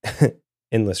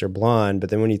Endless or Blonde, but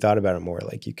then when you thought about it more,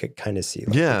 like you could kind of see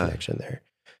like the connection there.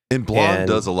 And Blonde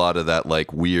does a lot of that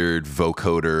like weird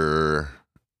vocoder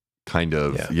kind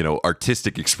of,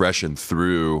 artistic expression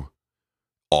through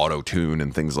auto-tune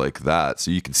and things like that.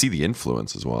 So you can see the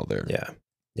influence as well there.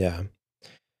 Yeah.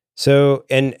 So,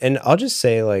 and I'll just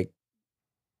say like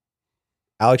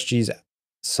Alex G's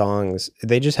songs,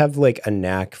 they just have like a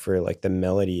knack for like the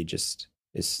melody, just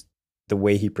is the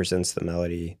way he presents the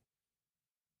melody,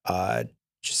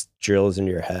 just drills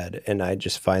into your head. And I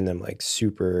just find them like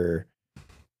super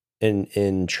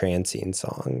entrancing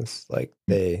songs. Like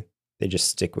they just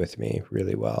stick with me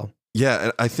really well. Yeah,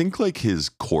 and I think like his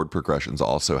chord progressions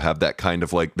also have that kind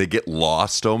of like, they get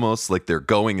lost almost, like they're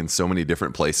going in so many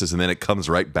different places, and then it comes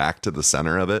right back to the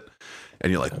center of it,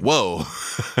 and you're like, whoa,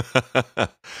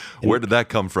 where did that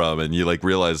come from? And you like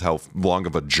realize how long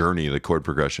of a journey the chord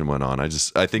progression went on. I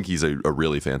think he's a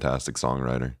really fantastic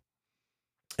songwriter.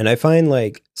 And I find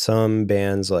like some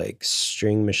bands like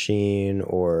String Machine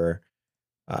or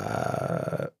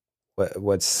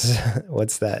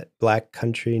what's that, Black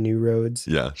Country New Roads?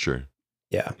 Yeah, sure.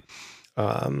 Yeah.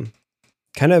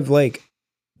 Kind of like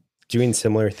doing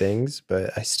similar things,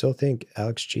 but I still think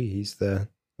Alex G, he's the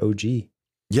OG.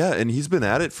 Yeah, and he's been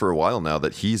at it for a while now,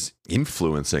 that he's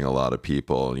influencing a lot of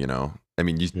people, I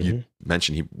mean, you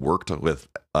mentioned he worked with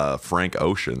Frank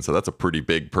Ocean, so that's a pretty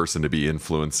big person to be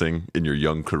influencing in your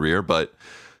young career. But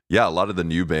yeah, a lot of the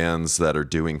new bands that are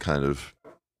doing kind of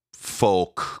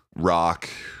folk, rock,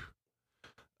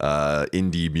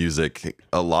 indie music,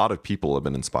 a lot of people have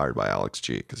been inspired by Alex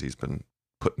G, because he's been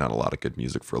putting out a lot of good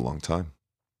music for a long time.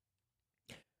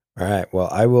 All right. Well,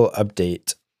 I will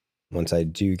update once I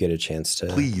do get a chance to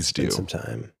spend some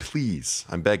time. Please,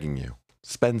 I'm begging you,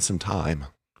 spend some time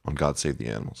on God Save the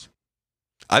Animals.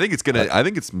 I think it's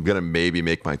gonna maybe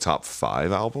make my top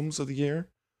 5 albums of the year.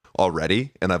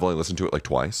 already, and I've only listened to it like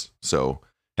twice. So,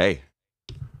 hey,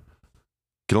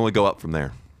 can only go up from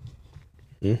there.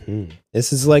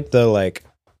 This is like the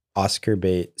Oscar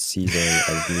bait season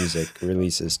of music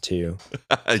releases too.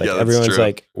 Like everyone's true.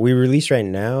 Like, we release right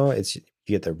now. You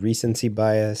get the recency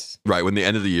bias. Right. When the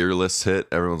end of the year lists hit,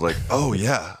 everyone's like, oh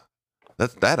yeah,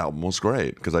 that album was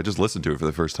great because I just listened to it for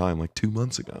the first time like 2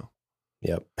 months ago.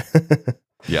 Yep.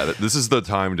 Yeah. This is the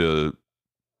time to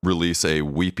release a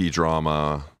weepy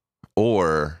drama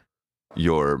or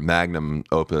your magnum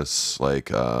opus,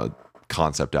 like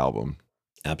concept album.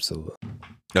 Absolutely.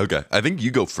 Okay. I think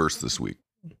you go first this week.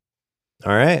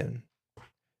 All right.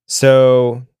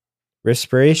 So,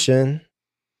 Riffspiration.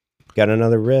 Got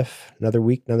another riff. Another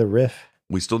week, another riff.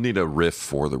 We still need a riff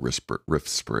for the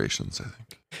Riffspirations, I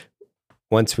think.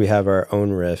 Once we have our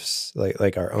own riffs,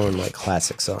 like our own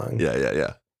classic song.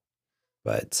 Yeah.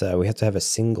 But we have to have a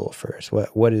single first.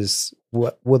 What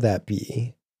will that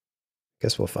be?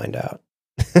 Guess we'll find out.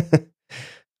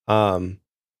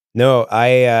 No,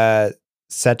 I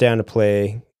sat down to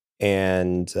play,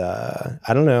 and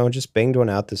I don't know, just banged one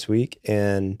out this week.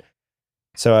 And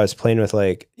so I was playing with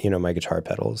my guitar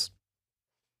pedals.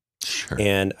 Sure.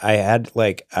 And I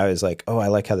was like, oh, I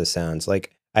like how this sounds.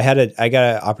 Like I got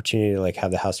an opportunity to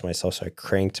have the house to myself, so I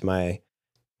cranked my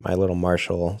little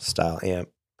Marshall style amp,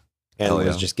 and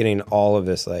was just getting all of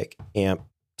this amp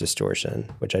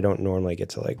distortion, which I don't normally get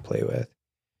to play with,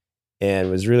 and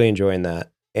was really enjoying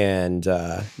that. And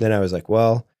then I was like,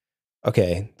 well,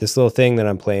 okay, this little thing that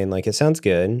I'm playing, it sounds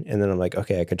good. And then I'm like,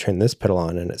 okay, I could turn this pedal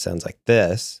on and it sounds like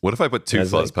this. What if I put 2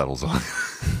 fuzz pedals on?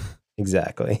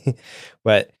 Exactly.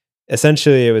 But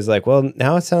essentially it was like, well,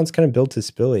 now it sounds kind of built to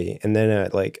spilly. And then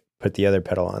I put the other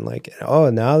pedal on, oh,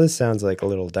 now this sounds like a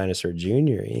little Dinosaur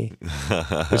Jr.-y.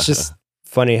 It's just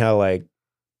funny how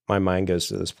my mind goes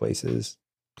to those places.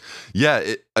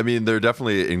 Yeah, they're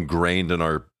definitely ingrained in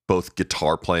our both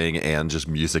guitar playing and just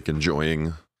music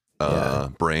enjoying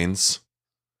brains.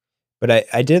 But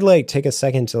I did take a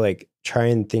second to try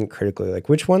and think critically,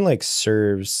 which one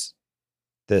serves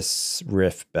this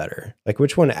riff better?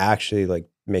 Which one actually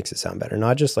makes it sound better,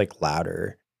 not just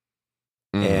louder.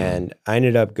 And I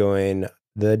ended up going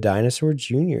the Dinosaur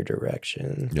Jr.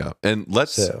 direction. Yeah. And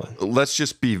let's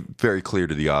just be very clear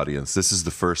to the audience. This is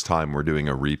the first time we're doing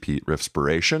a repeat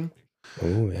Riffspiration.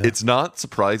 Oh, yeah. It's not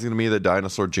surprising to me that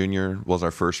Dinosaur Jr. was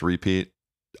our first repeat,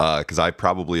 because I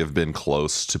probably have been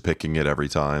close to picking it every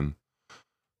time.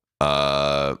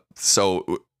 So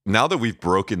now that we've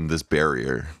broken this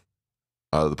barrier,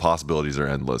 the possibilities are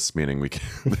endless, meaning we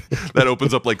can that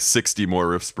opens up 60 more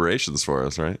Riffspirations for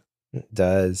us, right? It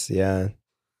does, yeah.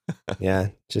 Yeah,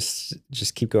 just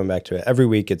keep going back to it. Every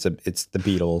week it's the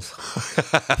Beatles.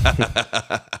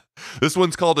 This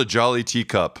one's called A Jolly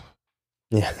Teacup.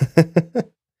 Yeah.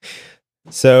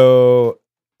 So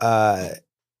I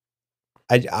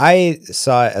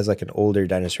saw it as an older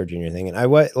Dinosaur Jr. thing, and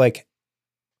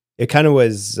it kind of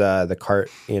was the cart,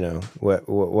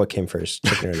 what came first,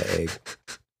 chicken or the egg?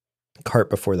 Cart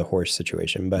before the horse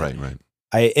situation. But right.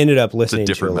 I ended up listening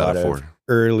to a lot metaphor. of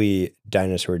early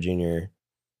Dinosaur Jr.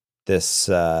 this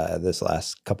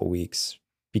last couple weeks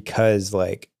because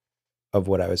of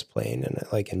what I was playing and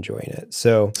enjoying it.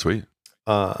 So sweet.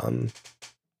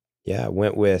 Yeah, I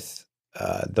went with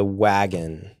the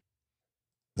Wagon.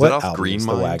 What off Green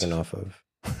Mind? The Wagon off of?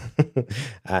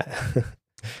 I was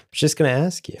just gonna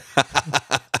ask you.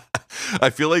 I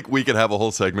feel like we could have a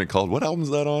whole segment called "What album is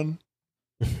that on?"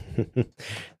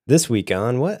 This week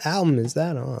on what album is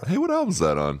that on? Hey, what album is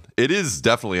that on? It is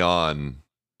definitely on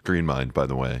Green Mind, by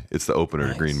the way. It's the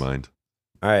opener to Green Mind.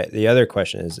 All right. The other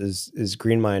question is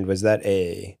Green Mind, was that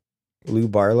a Lou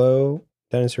Barlow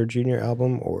Dinosaur Jr.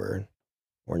 album or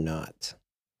not?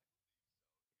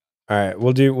 All right,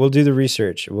 we'll do the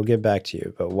research. We'll get back to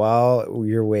you. But while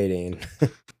you're waiting,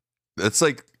 it's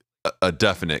a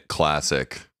definite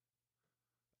classic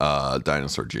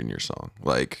Dinosaur Jr. song.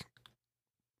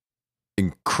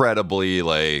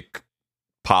 Incredibly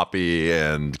poppy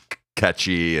and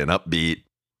catchy and upbeat.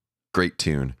 Great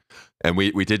tune. And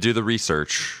we did do the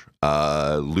research.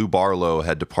 Lou Barlow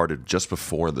had departed just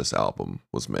before this album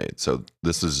was made. So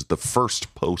this is the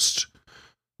first post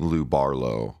Lou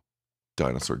Barlow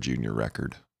Dinosaur Jr.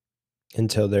 record.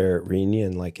 Until their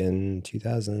reunion in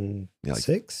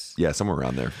 2006? Yeah, somewhere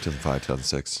around there. 2005,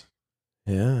 2006.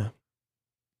 Yeah.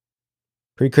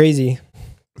 Pretty crazy.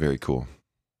 Very cool.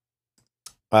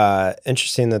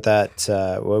 Interesting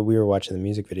that while we were watching the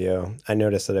music video, I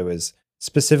noticed that it was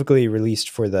specifically released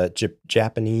for the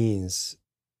Japanese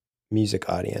music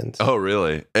audience. Oh,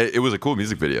 really? It was a cool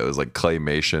music video. It was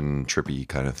claymation, trippy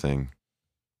kind of thing.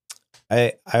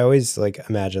 I always like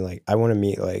imagine like I want to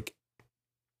meet like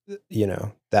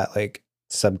that like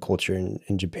subculture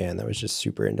in Japan that was just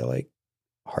super into like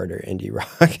harder indie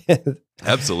rock in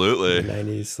Absolutely. the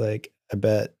 90s. Like I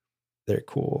bet they're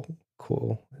cool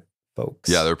folks.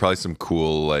 Yeah, there were probably some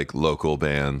cool like local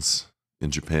bands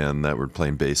in Japan that were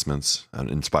playing basements,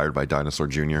 inspired by Dinosaur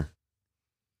Jr.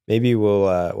 Maybe we'll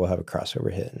have a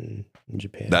crossover hit in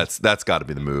Japan. That's got to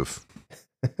be the move.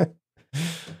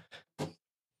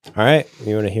 All right,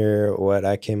 you want to hear what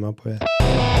I came up with?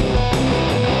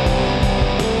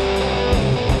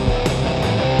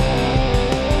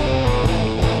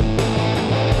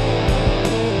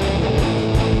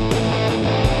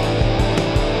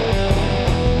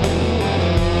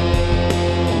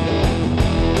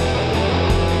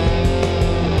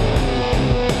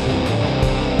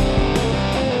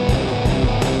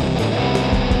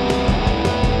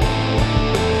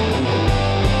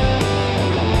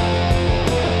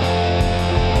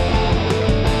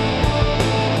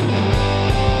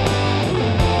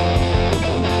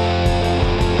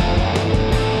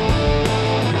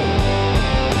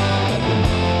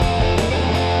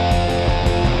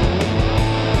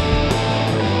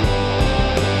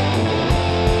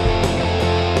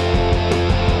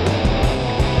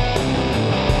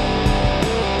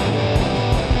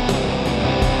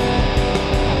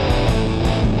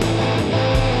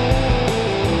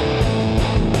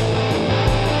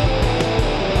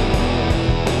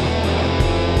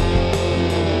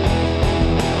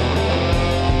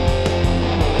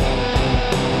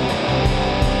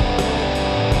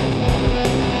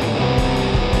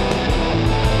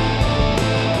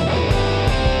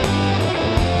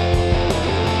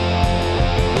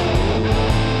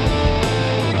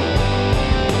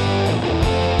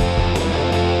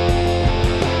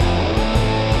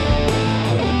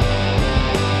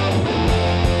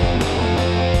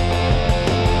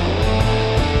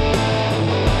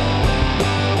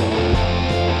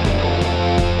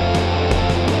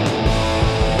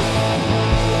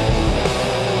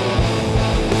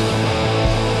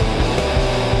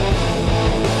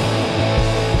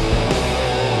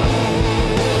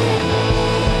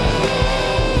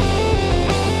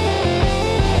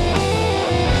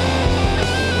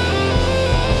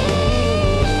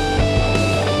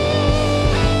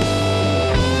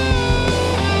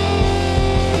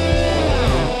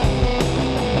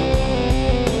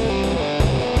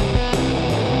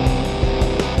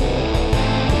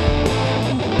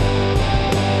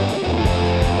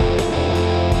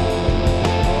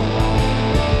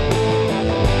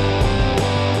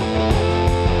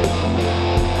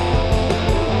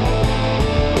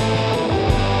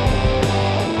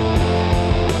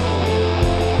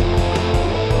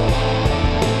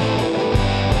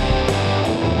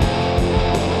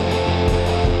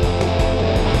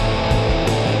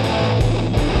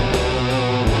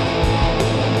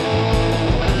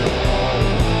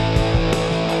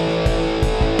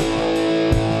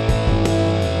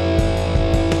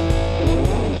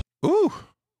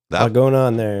 A lot going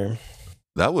on there.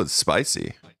 That was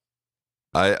spicy.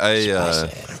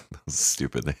 That was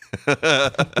stupid.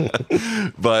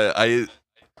 But I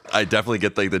definitely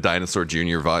get like the Dinosaur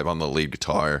Jr. vibe on the lead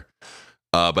guitar.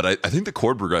 But I think the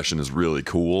chord progression is really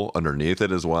cool underneath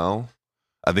it as well.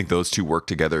 I think those two work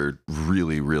together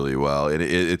really, really well. And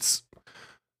it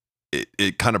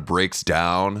kind of breaks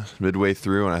down midway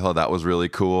through, and I thought that was really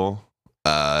cool.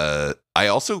 I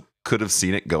also could have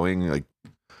seen it going like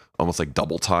almost like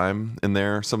double time in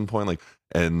there at some point,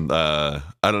 and I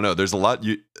don't know, there's a lot.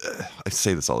 I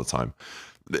say this all the time,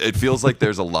 it feels like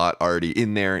there's a lot already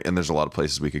in there, and there's a lot of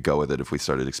places we could go with it if we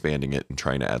started expanding it and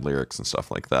trying to add lyrics and stuff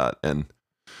like that. And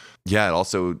yeah,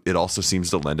 it also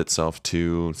seems to lend itself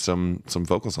to some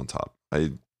vocals on top.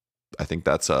 I think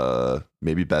that's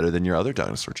maybe better than your other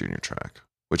Dinosaur Jr. track,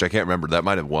 which I can't remember. That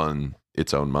might have won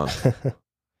its own month.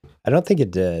 I don't think it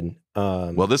did.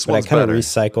 Well, this but one's I kind of better.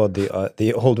 recycled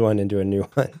the old one into a new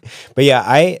one. But yeah,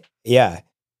 I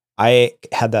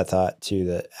had that thought too,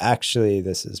 that actually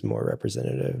this is more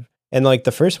representative. And like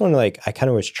the first one, like I kind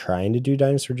of was trying to do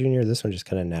Dinosaur Jr. This one just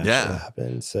kind of naturally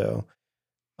happened. So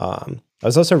I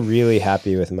was also really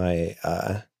happy with my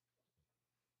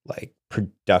like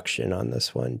production on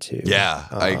this one too. Yeah,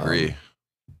 I agree.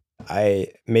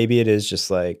 Maybe it is just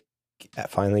like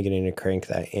finally getting to crank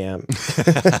that amp.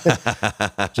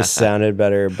 Just sounded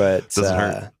better, but doesn't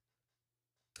hurt.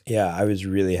 Yeah, I was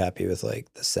really happy with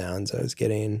like the sounds I was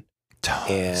getting.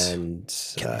 Tones. And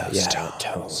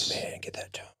tones. Man, get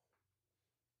that tone.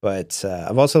 But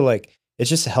I've also like, it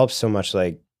just helps so much,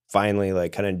 like finally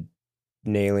like kind of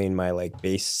nailing my like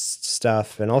bass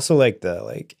stuff, and also like the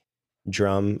like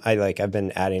drum. I've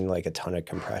been adding like a ton of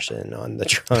compression on the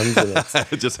drums, and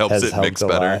it just helps it mix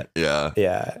better. Lot. Yeah.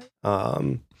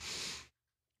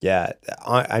 Yeah.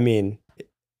 I mean,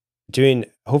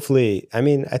 hopefully, I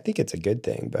mean, I think it's a good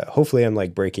thing, but hopefully I'm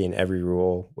like breaking every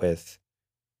rule with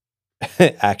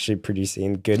actually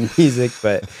producing good music,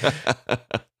 but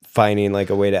finding like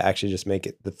a way to actually just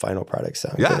make the final product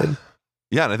sound good.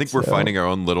 Yeah, and I think we're finding our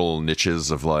own little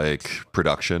niches of like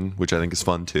production, which I think is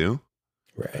fun too.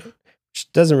 Right.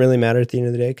 Which doesn't really matter at the end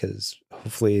of the day, because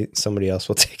hopefully somebody else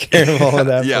will take care of all of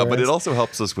that. Yeah, but it also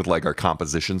helps us with like our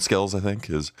composition skills, I think,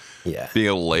 is being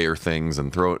able to layer things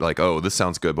and throw it like, oh, this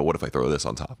sounds good, but what if I throw this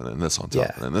on top and then this on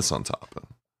top and then this on top?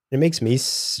 It makes me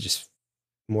just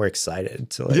more excited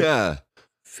to like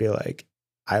feel like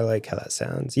I like how that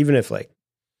sounds, even if like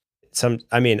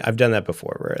I've done that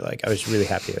before where like I was really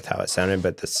happy with how it sounded,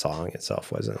 but the song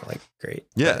itself wasn't like great.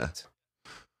 Yeah.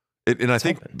 And I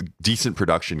think decent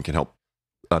production can help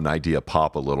an idea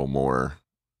pop a little more,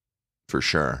 for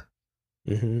sure.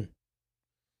 Mm-hmm.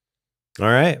 All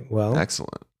right. Well,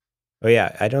 excellent. Oh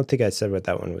yeah, I don't think I said what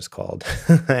that one was called.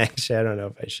 Actually, I don't know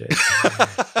if I should.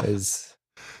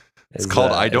 It's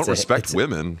called "I Don't Respect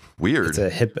Women." Weird. It's a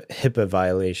HIPAA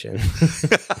violation.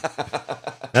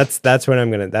 That's what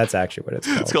I'm gonna. That's actually what it's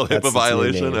called. It's called HIPAA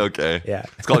violation. Okay. Yeah.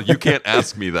 It's called "You Can't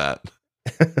Ask Me That."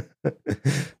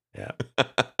 Yeah.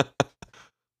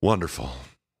 Wonderful.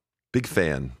 Big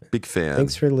fan. Big fan.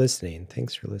 Thanks for listening.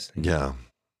 Yeah.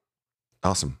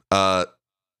 Awesome. So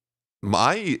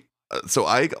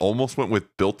I almost went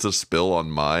with Built to Spill on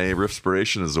my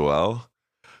Riffspiration as well.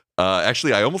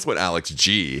 Actually, I almost went Alex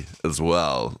G as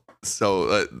well.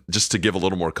 So just to give a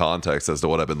little more context as to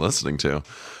what I've been listening to,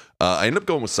 I ended up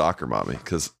going with Soccer Mommy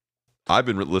because I've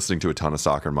been listening to a ton of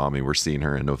Soccer Mommy. We're seeing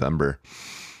her in November.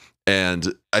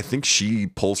 And I think she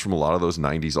pulls from a lot of those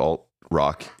 90s alt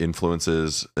rock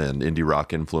influences and indie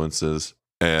rock influences.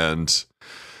 And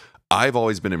I've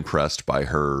always been impressed by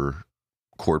her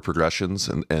chord progressions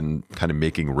and kind of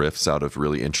making riffs out of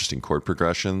really interesting chord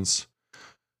progressions.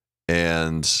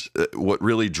 And what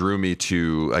really drew me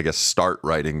to, I guess, start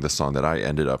writing the song that I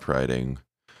ended up writing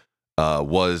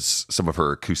was some of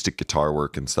her acoustic guitar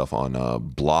work and stuff on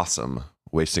Blossom,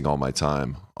 Wasting All My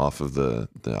Time, off of the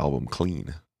album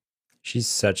Clean. She's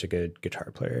such a good guitar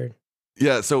player.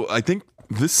 Yeah, so I think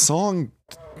this song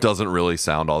doesn't really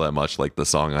sound all that much like the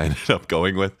song I ended up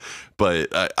going with, but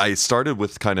I started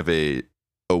with kind of a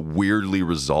weirdly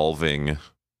resolving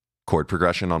chord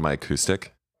progression on my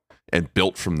acoustic and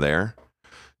built from there.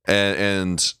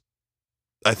 And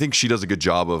I think she does a good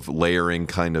job of layering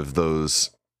kind of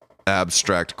those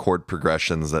abstract chord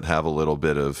progressions that have a little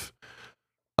bit of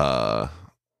I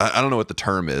don't know what the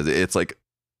term is. It's like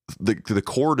the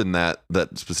chord in that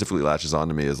specifically latches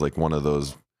onto me is like one of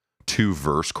those 2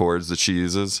 verse chords that she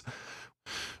uses.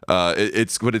 But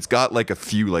it's got like a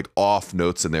few like off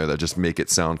notes in there that just make it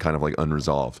sound kind of like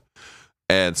unresolved.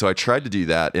 And so I tried to do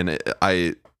that, and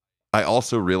I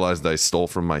also realized that I stole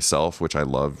from myself, which I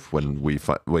love when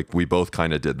we both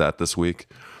kind of did that this week,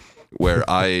 where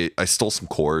I stole some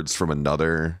chords from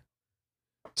another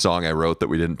song I wrote that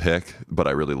we didn't pick, but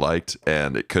I really liked,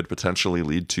 and it could potentially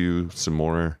lead to some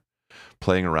more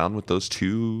playing around with those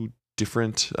 2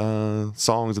 different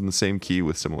songs in the same key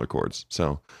with similar chords.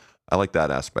 So I like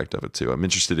that aspect of it too. I'm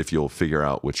interested if you'll figure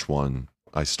out which one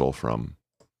I stole from.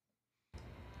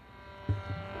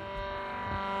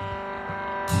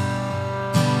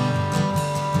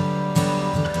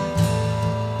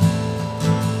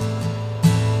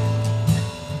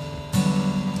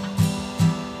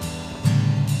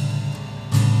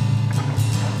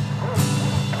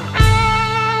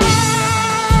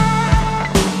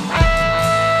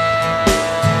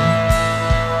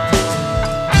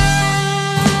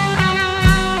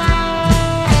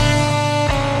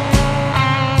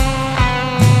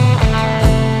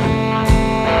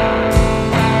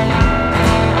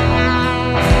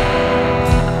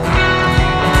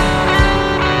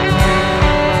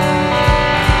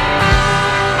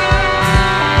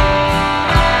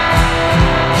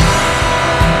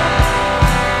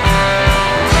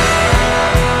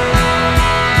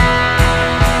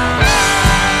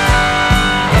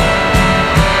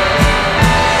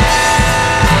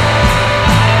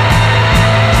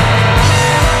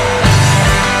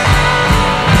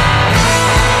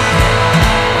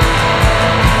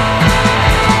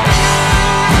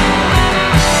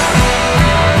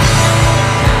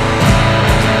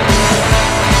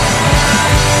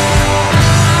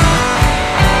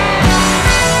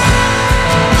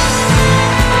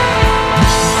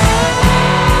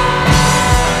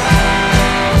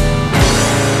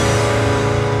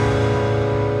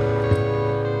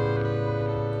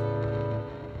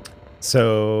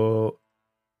 So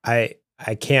I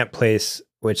can't place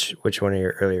which one of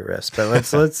your earlier riffs, but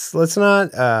let's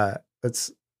not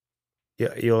let's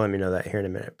you'll let me know that here in a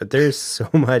minute. But there's so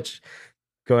much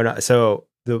going on. So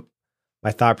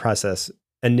my thought process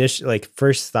initially, like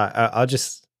first thought, I'll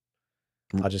just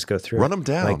go through. Run them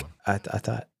down. Like I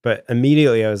thought, but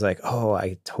immediately I was like, oh,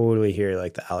 I totally hear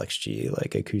like the Alex G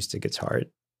like acoustic guitar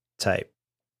type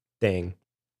thing.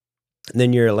 And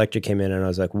then your electric came in, and I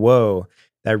was like, whoa,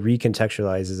 that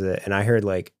recontextualizes it. And I heard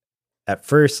like at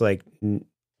first like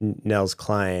Nels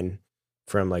Cline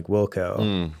from like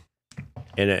Wilco.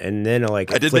 And then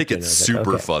like I did make it like,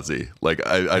 super okay. fuzzy. Like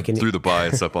I threw the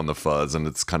bias up on the fuzz, and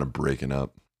it's kind of breaking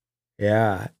up.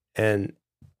 Yeah. And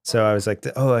so I was like,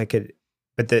 oh, I could,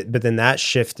 but then that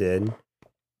shifted.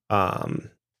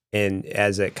 And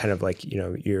as it kind of like,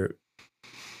 your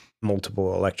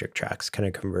multiple electric tracks kind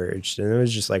of converged, and it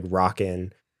was just like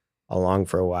rocking along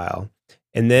for a while.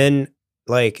 And then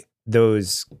like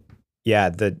those,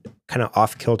 the kind of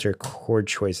off kilter chord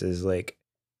choices, like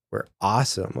were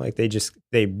awesome. Like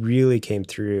they really came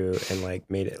through and like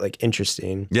made it like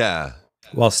interesting. Yeah.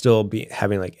 While still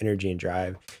having like energy and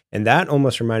drive. And that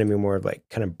almost reminded me more of like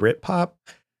kind of Britpop.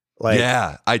 Like,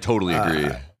 yeah, I totally agree.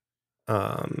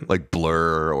 Like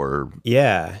Blur or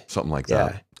something like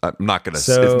that. I'm not gonna.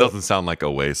 It doesn't sound like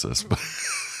Oasis, but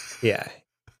yeah.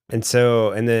 And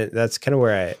then that's kind of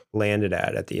where I landed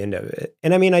at the end of it.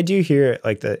 And I mean, I do hear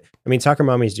like Soccer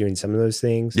Mommy's doing some of those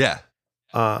things. Yeah.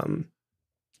 Yeah.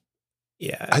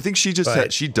 I think she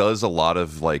does a lot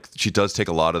of like, she does take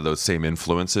a lot of those same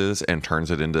influences and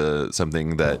turns it into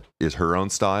something that is her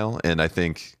own style. And I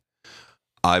think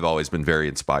I've always been very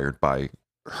inspired by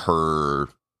her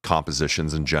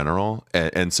compositions in general.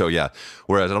 And so, yeah,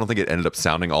 whereas I don't think it ended up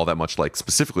sounding all that much like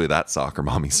specifically that Soccer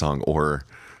Mommy song or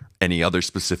any other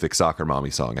specific Soccer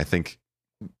Mommy song. I think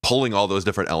pulling all those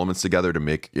different elements together to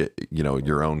make it,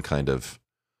 your own kind of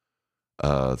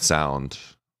sound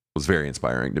was very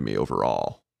inspiring to me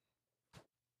overall.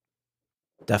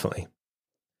 Definitely.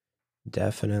 At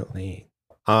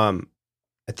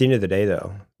the end of the day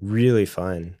though, really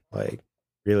fun. Like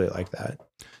really like that.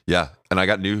 Yeah. And I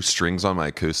got new strings on my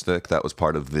acoustic. That was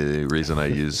part of the reason I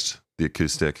used the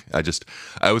acoustic. I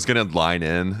was going to line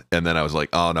in, and then I was like,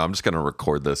 oh no, I'm just going to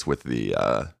record this with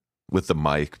the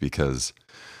mic, because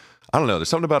I don't know. There's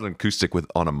something about an acoustic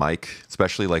on a mic,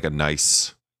 especially like a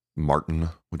nice Martin,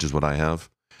 which is what I have,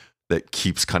 that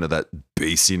keeps kind of that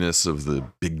bassiness of the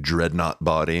big dreadnought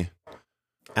body.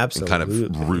 Absolutely. And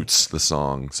kind of roots the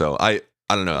song. So I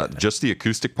don't know, just the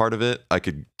acoustic part of it, I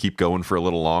could keep going for a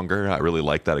little longer. I really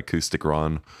like that acoustic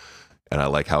run, and I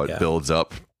like how it builds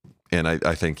up. And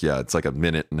I think, it's like a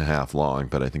minute and a half long,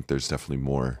 but I think there's definitely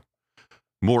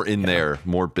more in there,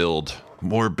 more build.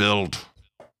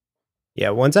 Yeah.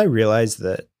 Once I realized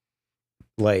that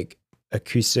like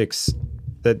acoustics,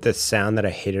 that the sound that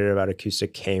I hated about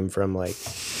acoustic came from like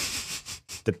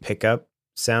the pickup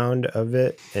sound of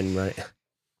it, and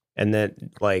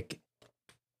then like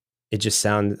it just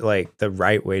sounds like the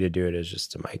right way to do it is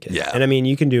just to mic it. Yeah. And I mean,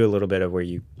 you can do a little bit of where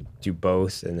you do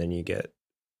both, and then you get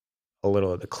a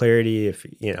little of the clarity, if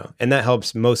and that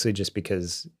helps mostly just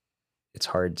because it's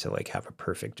hard to like have a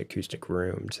perfect acoustic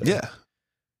room.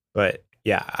 But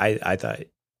yeah, I thought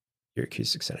your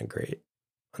acoustic sounded great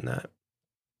on that.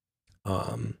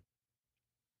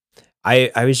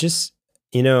 I was just,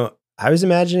 I was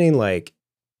imagining like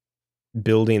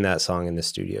building that song in the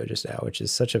studio just now, which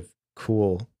is such a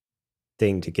cool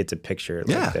thing to get to picture,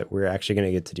 like that we're actually going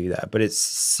to get to do that. But it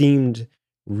seemed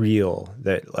real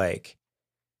that like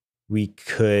we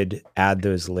could add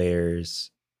those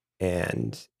layers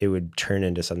and it would turn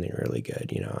into something really good,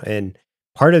 and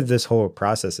part of this whole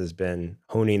process has been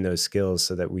honing those skills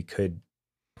so that we could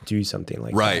do something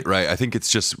like that. Right. I think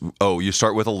it's just, you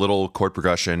start with a little chord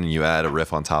progression, and you add a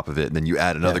riff on top of it, and then you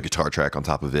add another guitar track on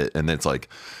top of it, and then it's like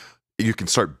you can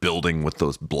start building with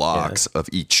those blocks of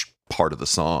each part of the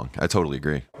song. I totally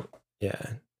agree.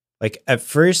 Yeah. Like at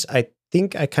first, I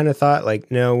think I kind of thought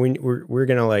like, no, we're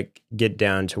gonna like get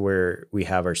down to where we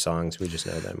have our songs, we just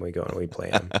know them, we go and we play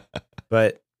them.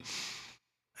 But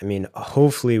I mean,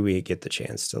 hopefully we get the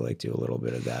chance to like do a little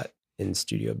bit of that in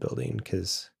studio building,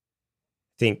 because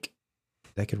think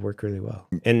that could work really well.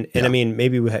 And I mean,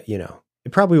 maybe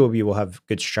it probably will be, we'll have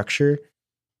good structure,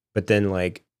 but then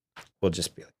like, we'll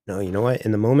just be like, no, you know what?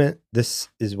 In the moment, this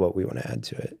is what we want to add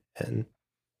to it. And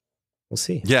we'll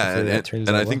see. Yeah.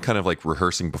 And I think kind of like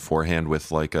rehearsing beforehand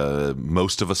with like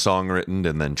most of a song written,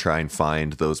 and then try and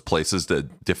find those places to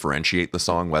differentiate the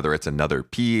song, whether it's another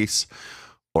piece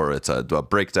or it's a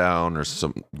breakdown or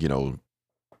some,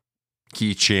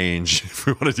 key change if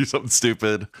we want to do something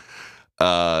stupid.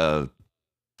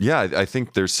 yeah, I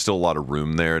think there's still a lot of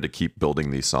room there to keep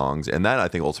building these songs. And that I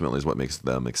think ultimately is what makes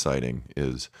them exciting,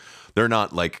 is they're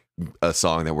not like a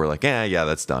song that we're like, yeah,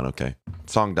 that's done. Okay.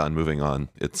 Song done, moving on.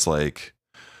 It's like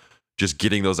just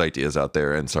getting those ideas out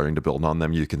there and starting to build on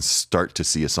them. You can start to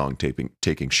see a song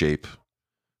taking shape.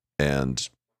 And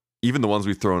even the ones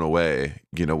we've thrown away,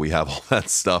 you know, we have all that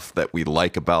stuff that we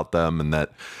like about them, and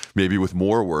that maybe with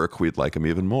more work, we'd like them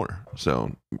even more.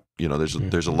 So, you know, there's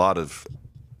a lot of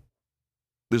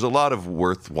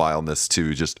worthwhileness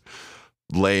to just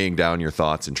laying down your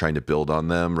thoughts and trying to build on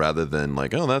them, rather than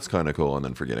like, oh, that's kind of cool, and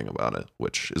then forgetting about it,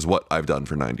 which is what I've done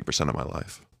for 90% of my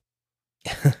life.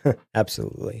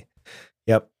 Absolutely.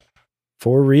 Yep.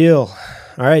 For real.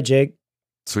 All right, Jake.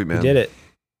 Sweet, man. We did it.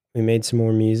 We made some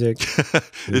more music.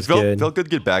 It felt good to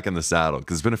get back in the saddle,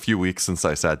 because it's been a few weeks since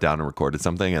I sat down and recorded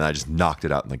something, and I just knocked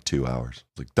it out in like 2 hours.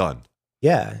 It's like, done.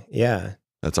 Yeah.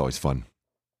 That's always fun.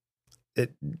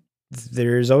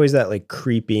 There's always that like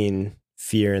creeping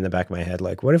fear in the back of my head.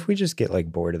 Like, what if we just get like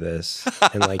bored of this?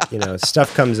 And like, you know,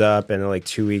 stuff comes up and in like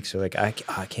 2 weeks we're like, I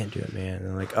can't do it, man.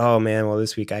 And like, oh man, well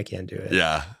this week I can't do it.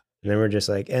 Yeah. And then we're just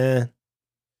like,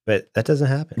 but that doesn't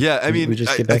happen. Yeah. I mean, we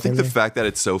just get I back think in the there. fact that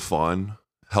it's so fun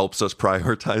helps us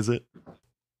prioritize it.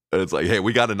 And it's like, hey,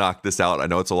 we got to knock this out. I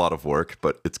know it's a lot of work,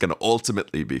 but it's going to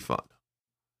ultimately be fun.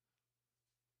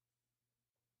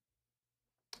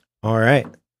 All right.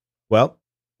 Well,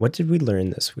 what did we learn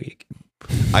this week?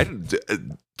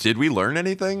 Did we learn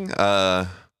anything?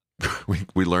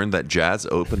 We learned that jazz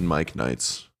open mic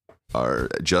nights are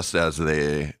just as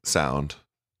they sound.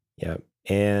 Yep.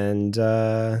 And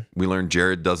we learned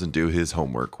Jared doesn't do his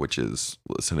homework, which is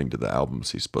listening to the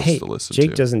albums he's supposed to listen Jake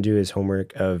to. doesn't do his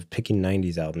homework of picking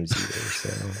 90s albums either. So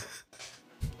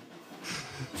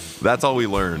that's all we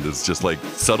learned, is just like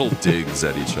subtle digs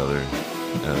at each other.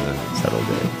 Subtle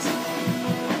digs.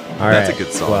 All that's right. a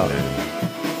good song,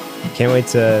 man. Can't wait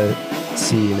to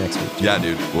see you next week. Yeah,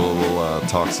 dude. We'll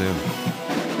talk soon.